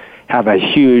 but have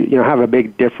a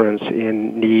big difference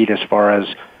in need as far as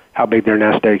how big their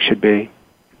nest egg should be.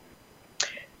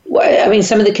 Well, I mean,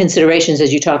 some of the considerations,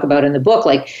 as you talk about in the book,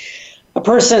 like a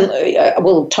person,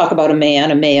 we'll talk about a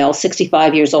male,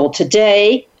 65 years old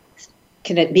today,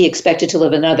 can it be expected to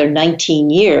live another 19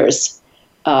 years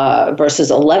versus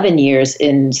 11 years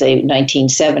in, say,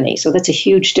 1970. So that's a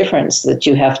huge difference that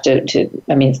you have to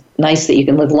I mean, it's nice that you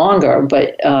can live longer,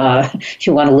 but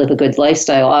you want to live a good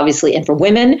lifestyle, obviously. And for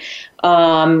women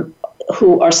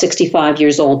who are 65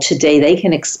 years old today, they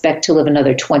can expect to live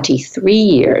another 23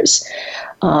 years.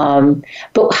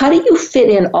 But how do you fit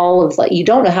in all of you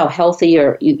don't know how healthy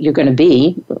you're going to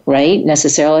be, right,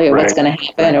 necessarily, or what's going to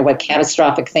happen, or what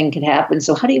catastrophic thing could happen.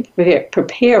 So how do you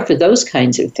prepare for those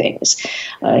kinds of things?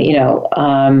 I know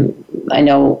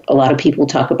a lot of people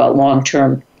talk about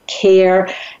long-term care,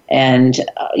 and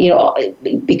how do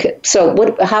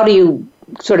you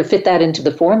sort of fit that into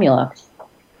the formula?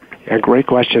 Yeah, great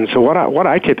question. So what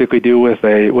I typically do with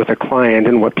a client,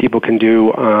 and what people can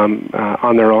do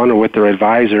on their own or with their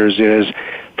advisors, is,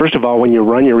 first of all, when you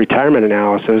run your retirement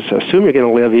analysis, assume you're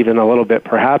going to live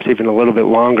perhaps even a little bit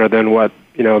longer than what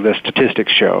the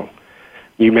statistics show.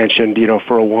 You mentioned,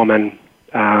 for a woman,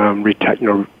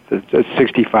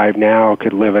 65 now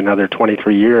could live another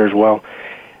 23 years. Well,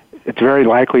 it's very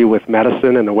likely with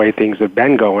medicine and the way things have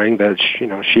been going that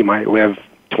she might live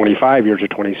 25 years or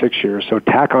 26 years. So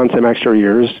tack on some extra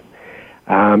years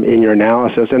in your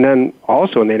analysis. And then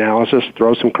also in the analysis,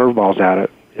 throw some curveballs at it.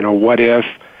 What if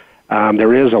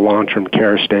there is a long-term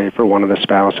care stay for one of the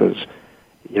spouses?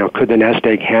 Could the nest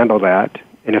egg handle that?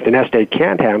 And if the nest egg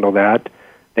can't handle that,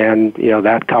 then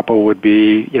that couple would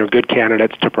be good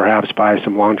candidates to perhaps buy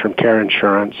some long-term care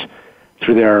insurance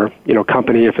through their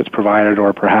company if it's provided,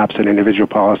 or perhaps an individual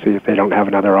policy if they don't have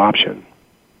another option.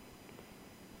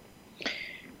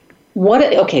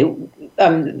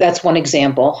 That's one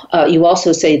example. You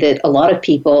also say that a lot of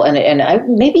people,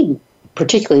 and maybe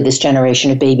particularly this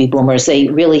generation of baby boomers, they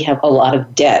really have a lot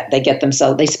of debt.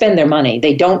 They spend their money.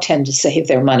 They don't tend to save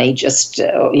their money just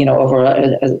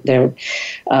over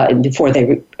before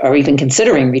they are even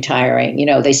considering retiring.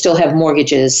 They still have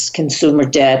mortgages, consumer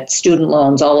debt, student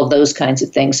loans, all of those kinds of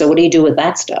things. So what do you do with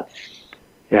that stuff?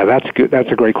 Yeah, that's good.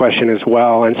 That's a great question as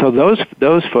well. And so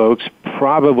those folks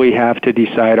probably have to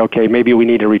decide, okay, maybe we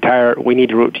need to retire. We need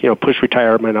to push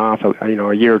retirement off a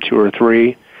year or two or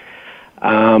three,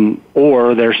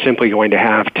 or they're simply going to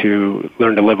have to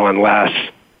learn to live on less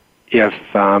if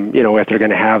they're going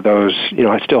to have those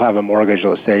still have a mortgage,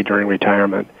 let's say, during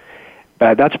retirement.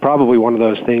 But that's probably one of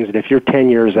those things that if you're 10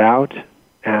 years out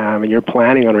and you're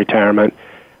planning on retirement,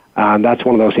 that's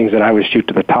one of those things that I would shoot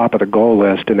to the top of the goal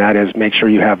list, and that is make sure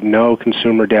you have no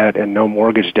consumer debt and no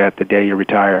mortgage debt the day you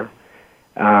retire.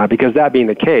 Because that being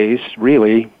the case,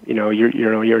 really,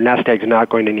 your nest egg is not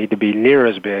going to need to be near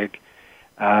as big,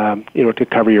 to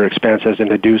cover your expenses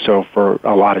and to do so for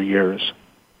a lot of years.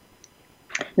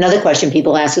 Another question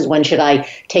people ask is, when should I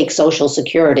take Social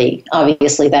Security?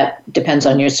 Obviously, that depends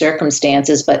on your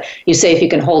circumstances, but you say if you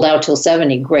can hold out till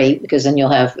 70, great, because then you'll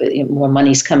have more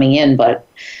money's coming in, but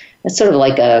it's sort of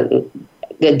like a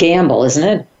gamble, isn't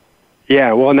it?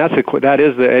 Yeah, well, and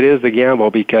it is the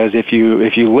gamble, because if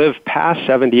you live past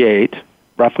 78,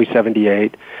 roughly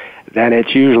 78, then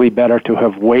it's usually better to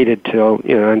have waited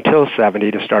until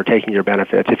 70 to start taking your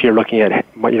benefits. If you're looking at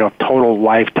total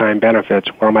lifetime benefits,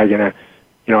 where am I going to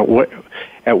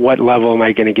at what level am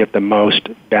I going to get the most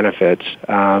benefits?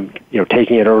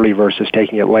 Taking it early versus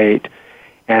taking it late.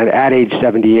 And at age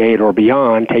 78 or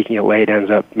beyond, taking it late ends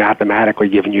up mathematically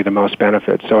giving you the most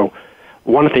benefits. So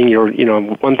one thing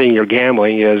you're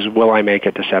gambling is, will I make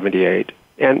it to 78?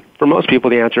 And for most people,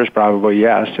 the answer is probably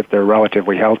yes, if they're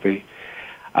relatively healthy.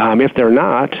 If they're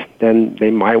not, then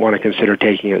they might want to consider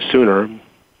taking it sooner.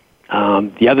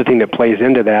 The other thing that plays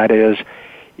into that is,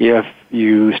 if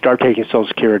you start taking Social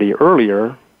Security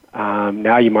earlier,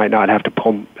 now you might not have to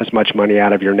pull as much money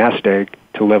out of your nest egg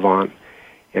to live on.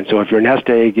 And so if your nest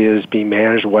egg is being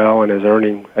managed well and is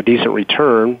earning a decent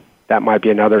return, that might be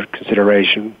another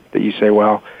consideration that you say,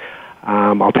 well,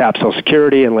 I'll tap Social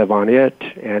Security and live on it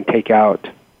and take out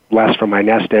less from my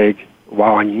nest egg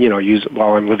while I'm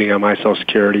living on my Social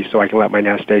Security, so I can let my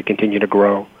nest egg continue to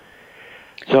grow.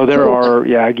 So there are,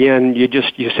 again, you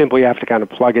simply have to kind of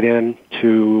plug it in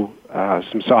to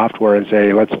some software and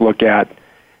say, let's look at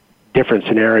different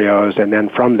scenarios, and then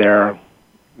from there,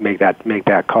 make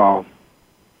that call.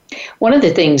 One of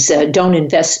the things, don't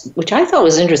invest, which I thought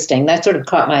was interesting, that sort of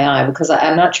caught my eye, because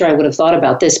I'm not sure I would have thought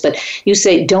about this, but you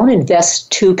say don't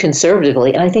invest too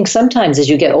conservatively. And I think sometimes as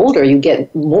you get older, you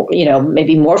get more,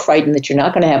 maybe more frightened that you're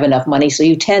not going to have enough money, so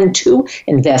you tend to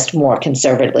invest more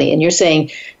conservatively. And you're saying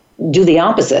do the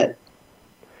opposite.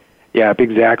 Yeah,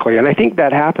 exactly. And I think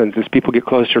that happens as people get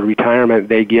closer to retirement.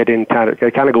 They kind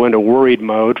of go into worried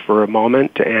mode for a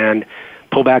moment and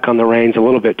pull back on the reins a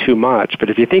little bit too much. But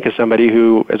if you think of somebody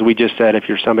who, as we just said, if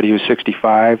you're somebody who's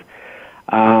 65,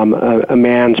 a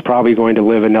man's probably going to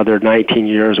live another 19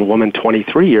 years, a woman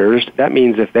 23 years. That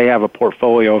means if they have a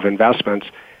portfolio of investments,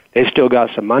 they've still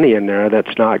got some money in there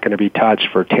that's not going to be touched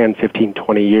for 10, 15,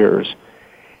 20 years.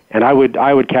 And I would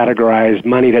categorize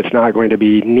money that's not going to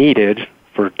be needed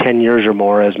for 10 years or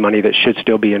more as money that should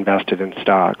still be invested in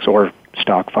stocks or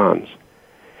stock funds.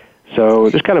 So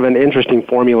there's kind of an interesting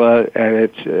formula, and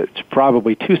it's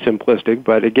probably too simplistic,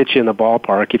 but it gets you in the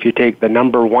ballpark. If you take the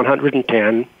number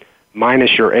 110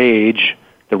 minus your age,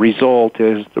 the result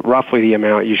is roughly the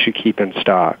amount you should keep in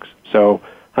stocks. So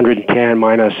 110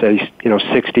 minus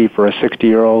 60 for a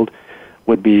 60-year-old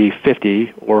would be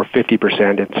 50 or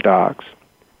 50% in stocks.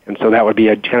 And so that would be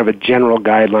a kind of a general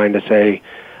guideline to say,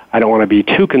 I don't want to be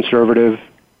too conservative.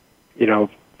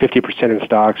 50% in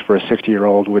stocks for a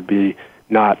 60-year-old would be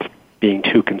not being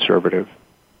too conservative.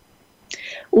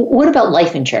 What about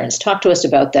life insurance? Talk to us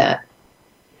about that.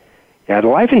 Yeah, the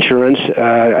life insurance,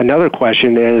 another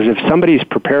question is, if somebody's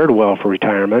prepared well for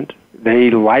retirement, they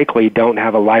likely don't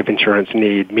have a life insurance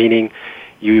need, meaning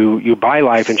you buy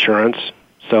life insurance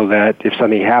so that if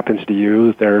something happens to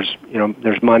you, there's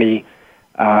money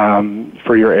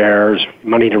for your heirs,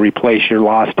 money to replace your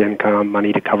lost income,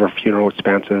 money to cover funeral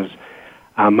expenses,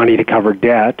 money to cover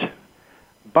debt.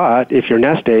 But if your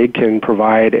nest egg can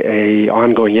provide a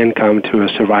ongoing income to a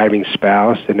surviving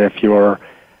spouse, and if you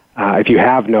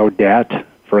have no debt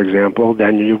for example,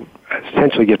 then you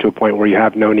essentially get to a point where you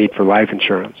have no need for life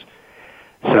insurance.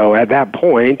 So at that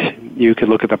point, you could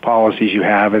look at the policies you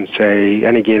have and say,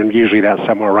 and again, usually that's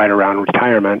somewhere right around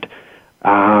retirement.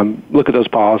 Look at those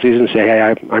policies and say, hey,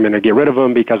 I'm going to get rid of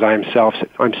them because I'm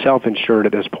self-insured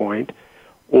at this point.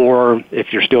 Or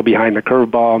if you're still behind the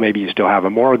curveball, maybe you still have a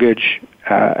mortgage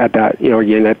at that.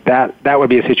 Again, that would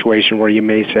be a situation where you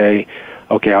may say,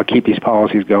 okay, I'll keep these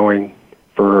policies going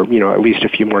for at least a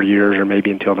few more years, or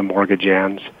maybe until the mortgage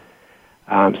ends,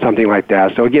 something like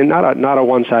that. So again, not a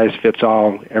one size fits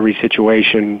all. Every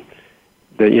situation,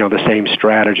 the same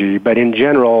strategy. But in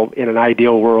general, in an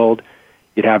ideal world,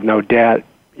 you'd have no debt.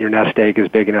 Your nest egg is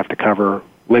big enough to cover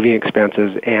living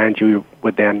expenses, and you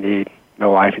would then need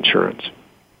no life insurance.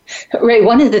 Ray,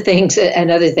 one of the things that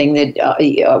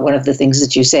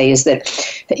you say is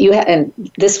that and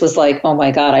this was like, oh my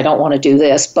God, I don't want to do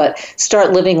this, but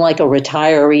start living like a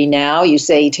retiree now. You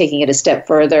say taking it a step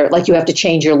further, like you have to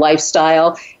change your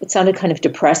lifestyle. It sounded kind of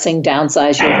depressing,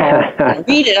 downsize your home.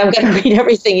 Read it. I'm going to read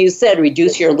everything you said.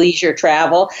 Reduce your leisure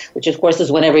travel, which of course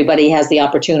is when everybody has the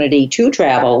opportunity to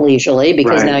travel leisurely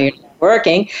because now you're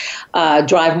working,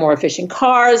 drive more efficient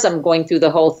cars. I'm going through the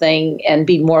whole thing and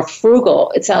be more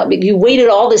frugal. It's how you waited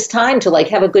all this time to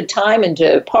have a good time and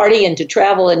to party and to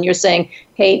travel, and you're saying,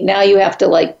 hey, now you have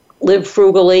to live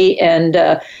frugally and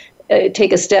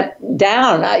take a step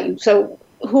down. So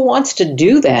who wants to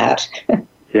do that?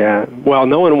 Yeah, well,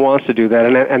 no one wants to do that,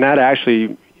 and that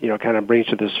actually kind of brings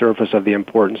to the surface of the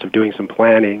importance of doing some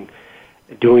planning,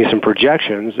 doing some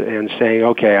projections, and saying,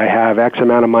 okay, I have X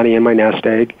amount of money in my nest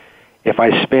egg. If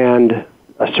I spend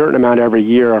a certain amount every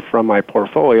year from my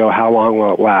portfolio, how long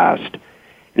will it last?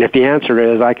 And if the answer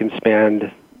is I can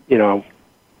spend, I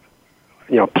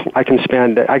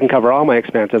can cover all my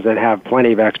expenses and have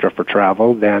plenty of extra for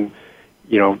travel, then,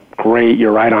 great,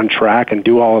 you're right on track and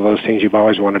do all of those things you've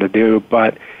always wanted to do.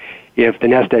 But if the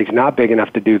nest egg's not big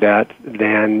enough to do that,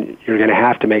 then you're going to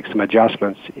have to make some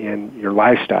adjustments in your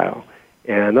lifestyle.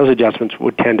 And those adjustments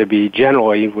would tend to be,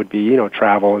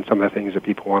 travel and some of the things that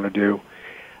people want to do.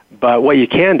 But what you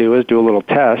can do is do a little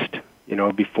test,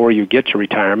 before you get to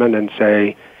retirement and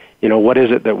say, what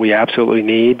is it that we absolutely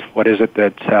need? What is it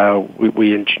that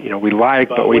we like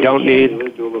but we don't need?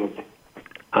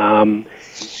 And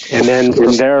then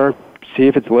from there, see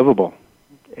if it's livable.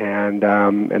 And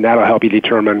that'll help you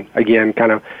determine, again,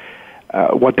 kind of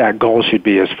what that goal should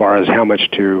be as far as how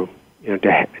much to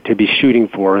be shooting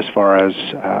for as far as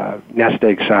nest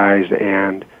egg size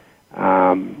and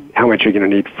how much you're going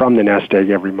to need from the nest egg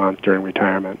every month during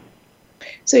retirement.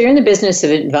 So you're in the business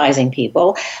of advising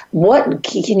people. What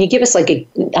can you give us? I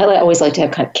always like to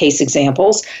have kind of case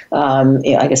examples.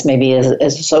 I guess maybe as a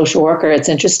social worker, it's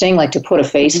interesting, to put a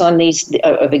face on these,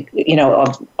 of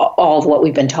all of what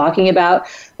we've been talking about.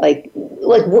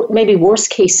 Maybe worst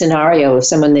case scenario of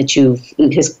someone that you've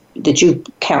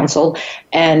counseled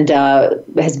and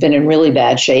has been in really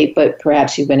bad shape, but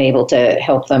perhaps you've been able to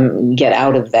help them get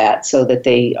out of that so that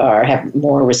they have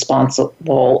more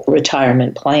responsible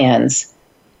retirement plans.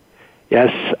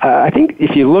 Yes, I think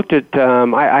if you looked at,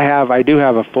 I do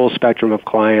have a full spectrum of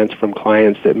clients, from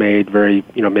clients that made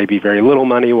maybe very little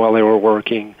money while they were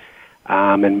working,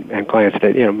 and clients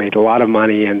that made a lot of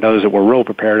money, and those that were real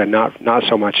prepared and not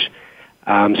so much.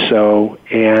 And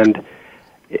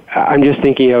I'm just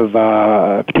thinking of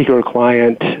a particular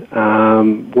client,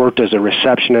 worked as a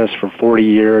receptionist for 40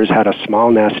 years, had a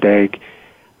small nest egg,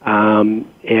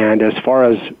 and as far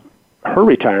as her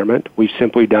retirement, we've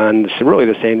simply done really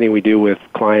the same thing we do with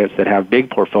clients that have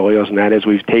big portfolios, and that is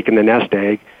we've taken the nest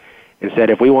egg and said,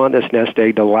 if we want this nest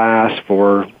egg to last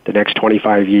for the next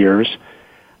 25 years,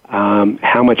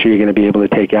 how much are you going to be able to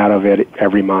take out of it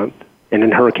every month? And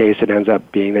in her case, it ends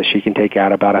up being that she can take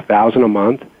out about $1,000 a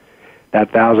month.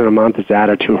 That $1,000 a month is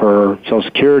added to her Social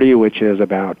Security, which is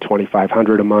about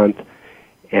 $2,500 a month,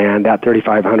 and that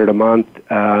 $3,500 a month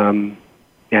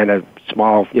and a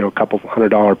small, couple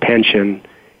 $100 pension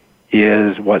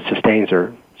is what sustains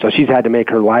her. So she's had to make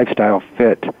her lifestyle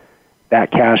fit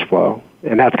that cash flow,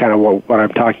 and that's kind of what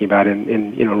I'm talking about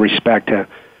in respect to,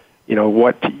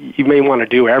 what you may want to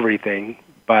do everything,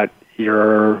 but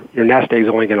your nest egg is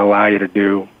only going to allow you to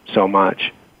do so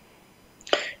much.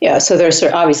 Yeah, so there's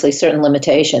obviously certain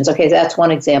limitations. Okay, that's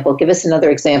one example. Give us another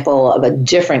example of a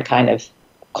different kind of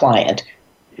client.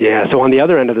 Yeah, so on the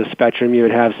other end of the spectrum, you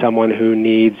would have someone who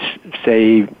needs,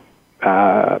 say,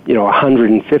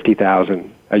 $150,000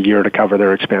 a year to cover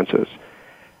their expenses.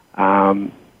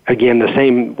 Again,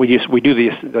 we do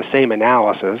the same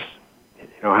analysis.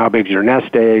 How big is your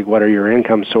nest egg? What are your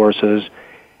income sources?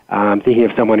 Thinking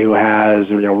of someone who has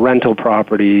rental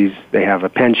properties, they have a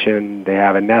pension, they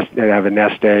have a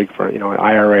nest egg for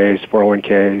IRAs,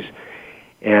 401ks,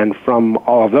 and from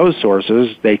all of those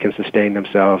sources, they can sustain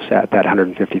themselves at that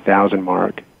 $150,000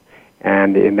 mark.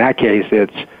 And in that case,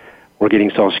 we're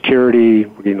getting Social Security,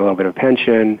 we're getting a little bit of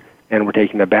pension, and we're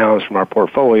taking the balance from our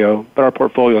portfolio. But our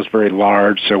portfolio is very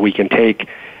large, so we can take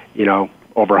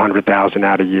over $100,000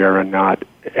 out a year and not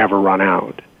ever run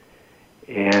out.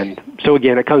 And so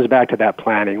again, it comes back to that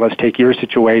planning. Let's take your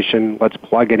situation, let's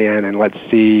plug it in, and let's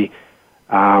see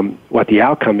what the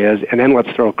outcome is, and then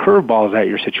let's throw curveballs at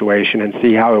your situation and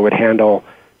see how it would handle,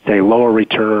 say, lower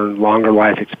return, longer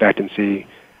life expectancy,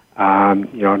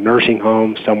 nursing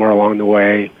home somewhere along the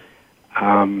way.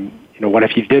 What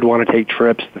if you did want to take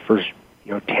trips the first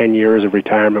 10 years of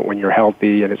retirement when you're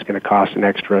healthy and it's going to cost an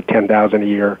extra $10,000 a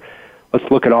year?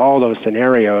 Let's look at all those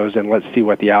scenarios and let's see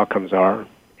what the outcomes are.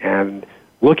 And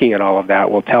looking at all of that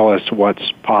will tell us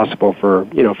what's possible for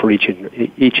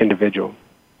each individual.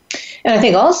 And I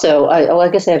think also, I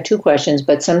guess I have two questions,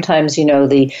 but sometimes,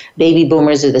 the baby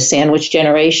boomers are the sandwich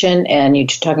generation, and you're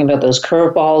talking about those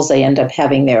curveballs. They end up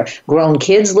having their grown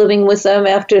kids living with them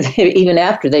even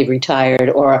after they've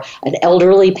retired, or an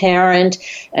elderly parent.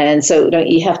 And so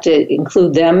you have to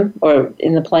include them or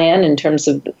in the plan in terms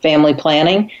of family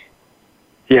planning.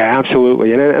 Yeah,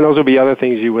 absolutely, and those will be other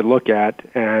things you would look at,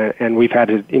 and we've had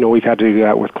to do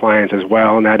that with clients as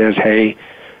well, and that is, hey,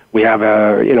 we have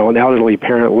an elderly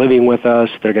parent living with us.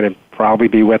 They're going to probably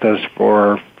be with us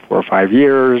for 4 or 5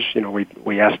 years.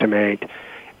 We estimate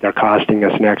they're costing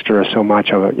us an extra so much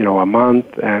a month,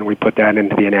 and we put that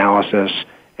into the analysis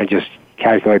and just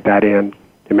calculate that in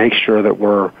to make sure that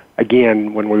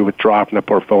when we withdraw from the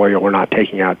portfolio, we're not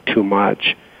taking out too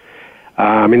much.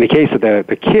 In the case of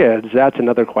the kids, that's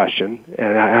another question,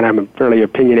 and I'm fairly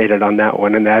opinionated on that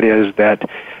one, and that is that,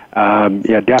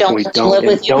 definitely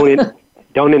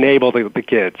don't enable the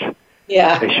kids.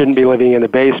 Yeah. They shouldn't be living in the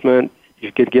basement.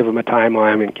 You could give them a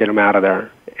timeline and get them out of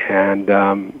there and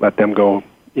let them go,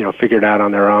 figure it out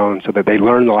on their own so that they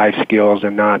learn the life skills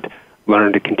and not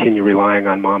learn to continue relying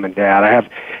on mom and dad. I have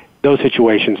those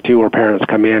situations, too, where parents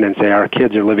come in and say, our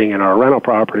kids are living in our rental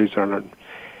properties or in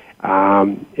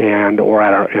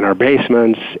our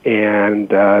basements, and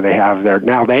they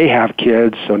have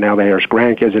kids, so now there's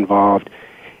grandkids involved.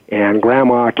 And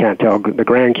grandma can't tell the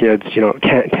grandkids,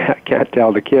 can't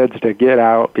tell the kids to get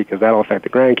out because that'll affect the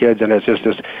grandkids, and it's just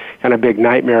this kind of big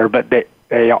nightmare. But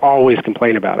they always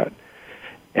complain about it,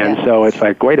 and so it's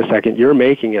like, wait a second, you're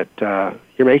making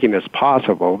this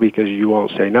possible because you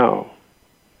won't say no.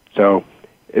 So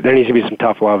there needs to be some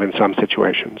tough love in some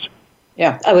situations.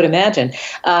 Yeah, I would imagine.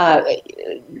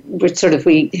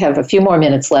 We have a few more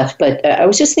minutes left, but I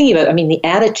was just thinking about, the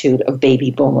attitude of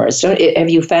baby boomers. Have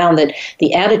you found that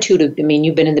the attitude of,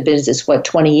 you've been in the business,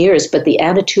 20 years, but the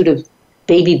attitude of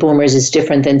baby boomers is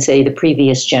different than, say, the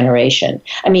previous generation?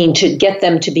 To get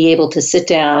them to be able to sit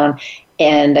down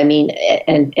and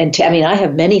I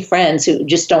have many friends who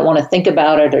just don't want to think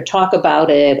about it or talk about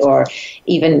it or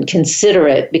even consider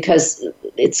it because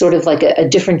it's sort of like a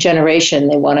different generation.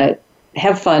 They want to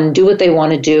have fun, do what they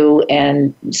want to do,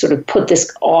 and sort of put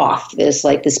this off. There's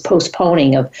this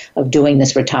postponing of doing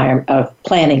this of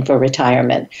planning for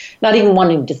retirement, not even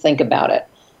wanting to think about it.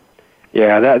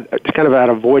 Yeah, that kind of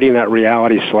avoiding that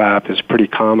reality slap is pretty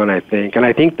common, I think. And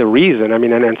I think the reason,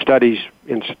 and studies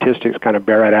and statistics kind of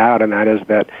bear it out, and that is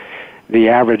that the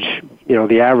average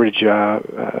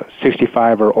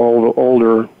 65 or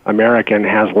older American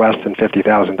has less than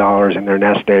 $50,000 in their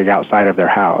nest egg outside of their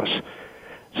house.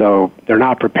 So they're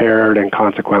not prepared, and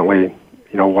consequently,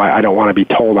 I don't want to be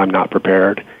told I'm not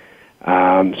prepared.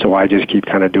 So I just keep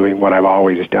kind of doing what I've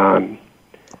always done.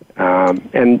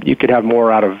 And you could have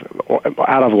more out of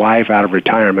life, out of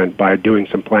retirement by doing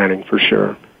some planning for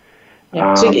sure. Yeah.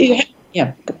 I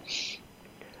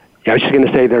was just going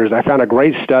to say I found a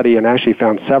great study, and actually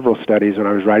found several studies when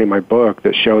I was writing my book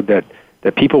that showed that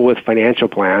people with financial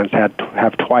plans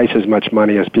have twice as much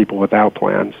money as people without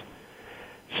plans.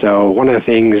 So one of the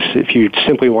things, if you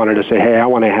simply wanted to say, hey, I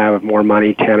want to have more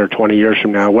money 10 or 20 years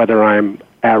from now, whether I'm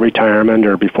at retirement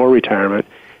or before retirement,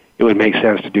 it would make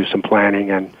sense to do some planning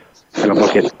and kind of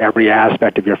look at every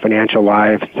aspect of your financial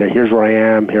life and say, here's where I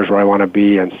am, here's where I want to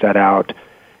be, and set out,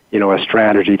 a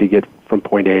strategy to get from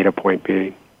point A to point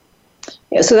B.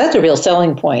 Yeah, so that's a real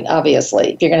selling point,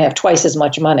 obviously. If you're going to have twice as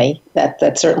much money, that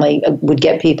certainly would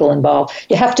get people involved.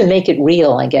 You have to make it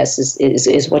real, I guess,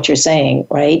 is what you're saying,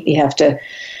 right? You have to,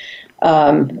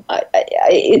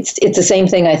 it's the same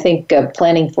thing, I think,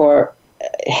 planning for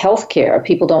healthcare.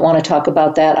 People don't want to talk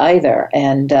about that either.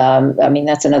 And I mean,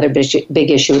 that's another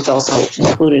big issue. It's also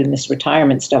included in this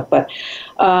retirement stuff. But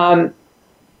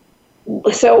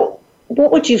so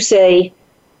what would you say?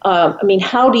 I mean,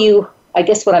 how do you, I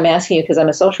guess what I'm asking you, because I'm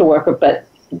a social worker, but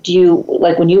do you,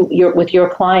 like when you're with your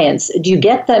clients, do you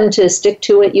get them to stick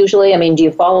to it usually? I mean, do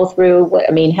you follow through?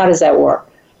 I mean, how does that work?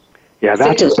 Yeah,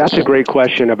 that's a great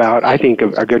question about, I think,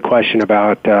 a good question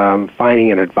about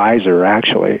finding an advisor,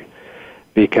 actually,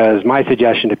 because my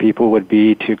suggestion to people would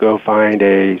be to go find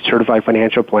a certified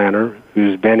financial planner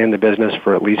who's been in the business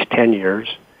for at least 10 years,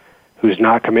 who's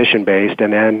not commission-based,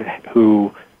 and then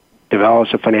who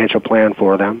develops a financial plan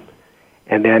for them,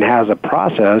 and then has a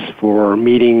process for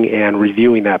meeting and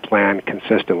reviewing that plan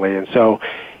consistently. And so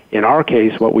in our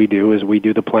case, what we do is we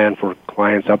do the plan for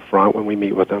clients up front when we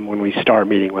meet with them, when we start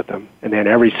meeting with them. And then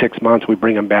every 6 months we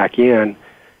bring them back in,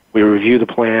 we review the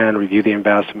plan, review the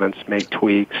investments, make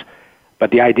tweaks.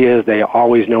 But the idea is they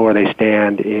always know where they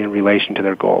stand in relation to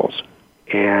their goals.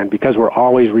 And because we're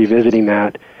always revisiting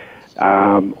that,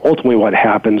 ultimately what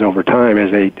happens over time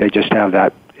is they just have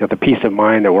that, the peace of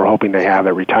mind that we're hoping they have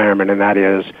at retirement, and that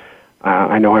is,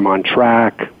 I know I'm on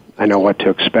track, I know what to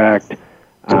expect,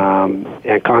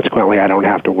 and consequently I don't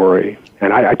have to worry.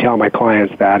 And I tell my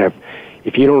clients that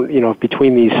if you don't,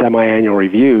 between these semi-annual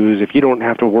reviews, if you don't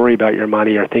have to worry about your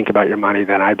money or think about your money,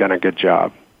 then I've done a good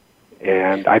job.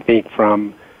 And I think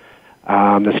from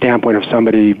the standpoint of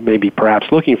somebody maybe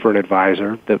perhaps looking for an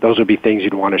advisor, that those would be things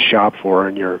you'd want to shop for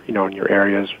in your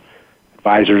areas.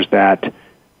 Advisors that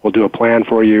will do a plan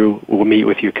for you, will meet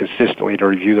with you consistently to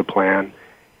review the plan,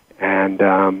 and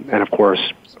of course,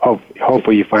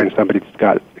 hopefully you find somebody that's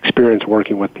got experience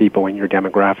working with people in your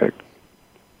demographic.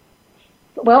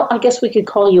 Well, I guess we could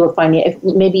call you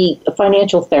maybe a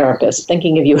financial therapist.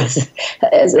 Thinking of you as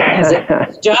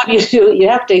a job you do, you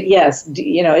have to. Yes,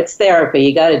 it's therapy.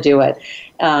 You got to do it,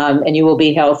 and you will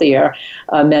be healthier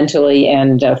mentally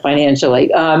and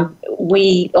financially.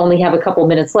 We only have a couple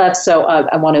minutes left, so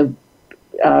I want to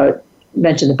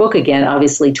mention the book again.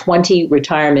 Obviously, 20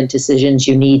 retirement decisions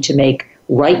you need to make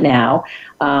right now.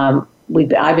 I've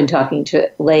been talking to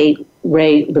Ray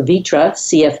LeVitre,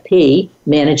 CFP,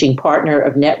 managing partner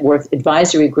of Net Worth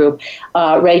Advisory Group.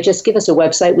 Ray, just give us a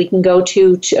website we can go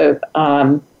to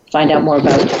find out more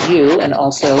about you, and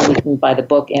also we can buy the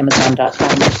book,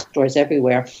 Amazon.com, stores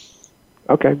everywhere.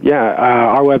 Okay, yeah.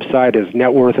 Our website is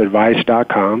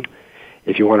networthadvice.com.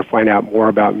 If you want to find out more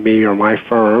about me or my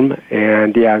firm,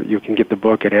 and yeah, you can get the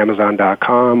book at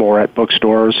Amazon.com or at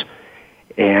bookstores.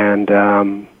 And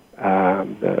the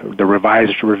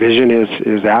revised revision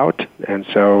is out, and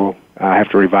so I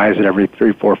have to revise it every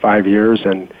 3, 4, 5 years,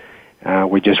 and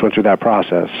we just went through that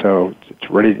process, so it's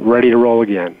ready to roll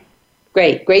again.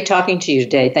 Great talking to you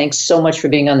today. Thanks so much for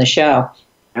being on the show.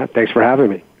 Yeah, thanks for having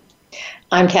me.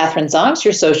 I'm Kathryn Zox,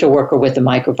 your social worker with a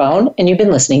microphone, and you've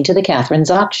been listening to The Kathryn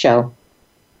Zox Show.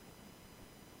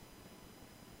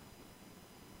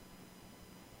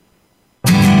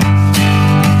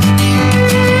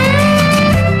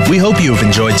 We hope you have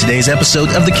enjoyed today's episode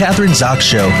of The Kathryn Zox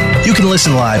Show. You can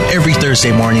listen live every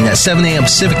Thursday morning at 7 a.m.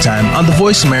 Pacific Time on the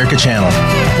Voice America channel.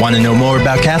 Want to know more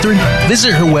about Kathryn?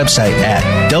 Visit her website at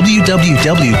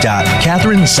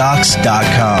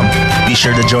www.kathrynzox.com. Be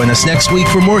sure to join us next week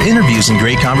for more interviews and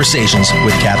great conversations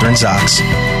with Kathryn Zox.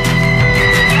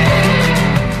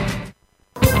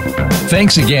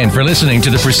 Thanks again for listening to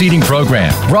the preceding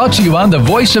program, brought to you on the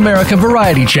Voice America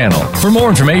Variety Channel. For more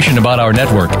information about our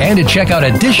network and to check out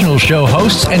additional show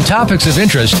hosts and topics of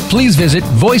interest, please visit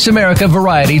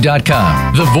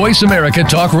voiceamericavariety.com. The Voice America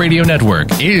Talk Radio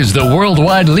Network is the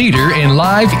worldwide leader in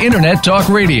live Internet talk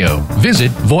radio.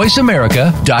 Visit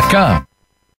voiceamerica.com.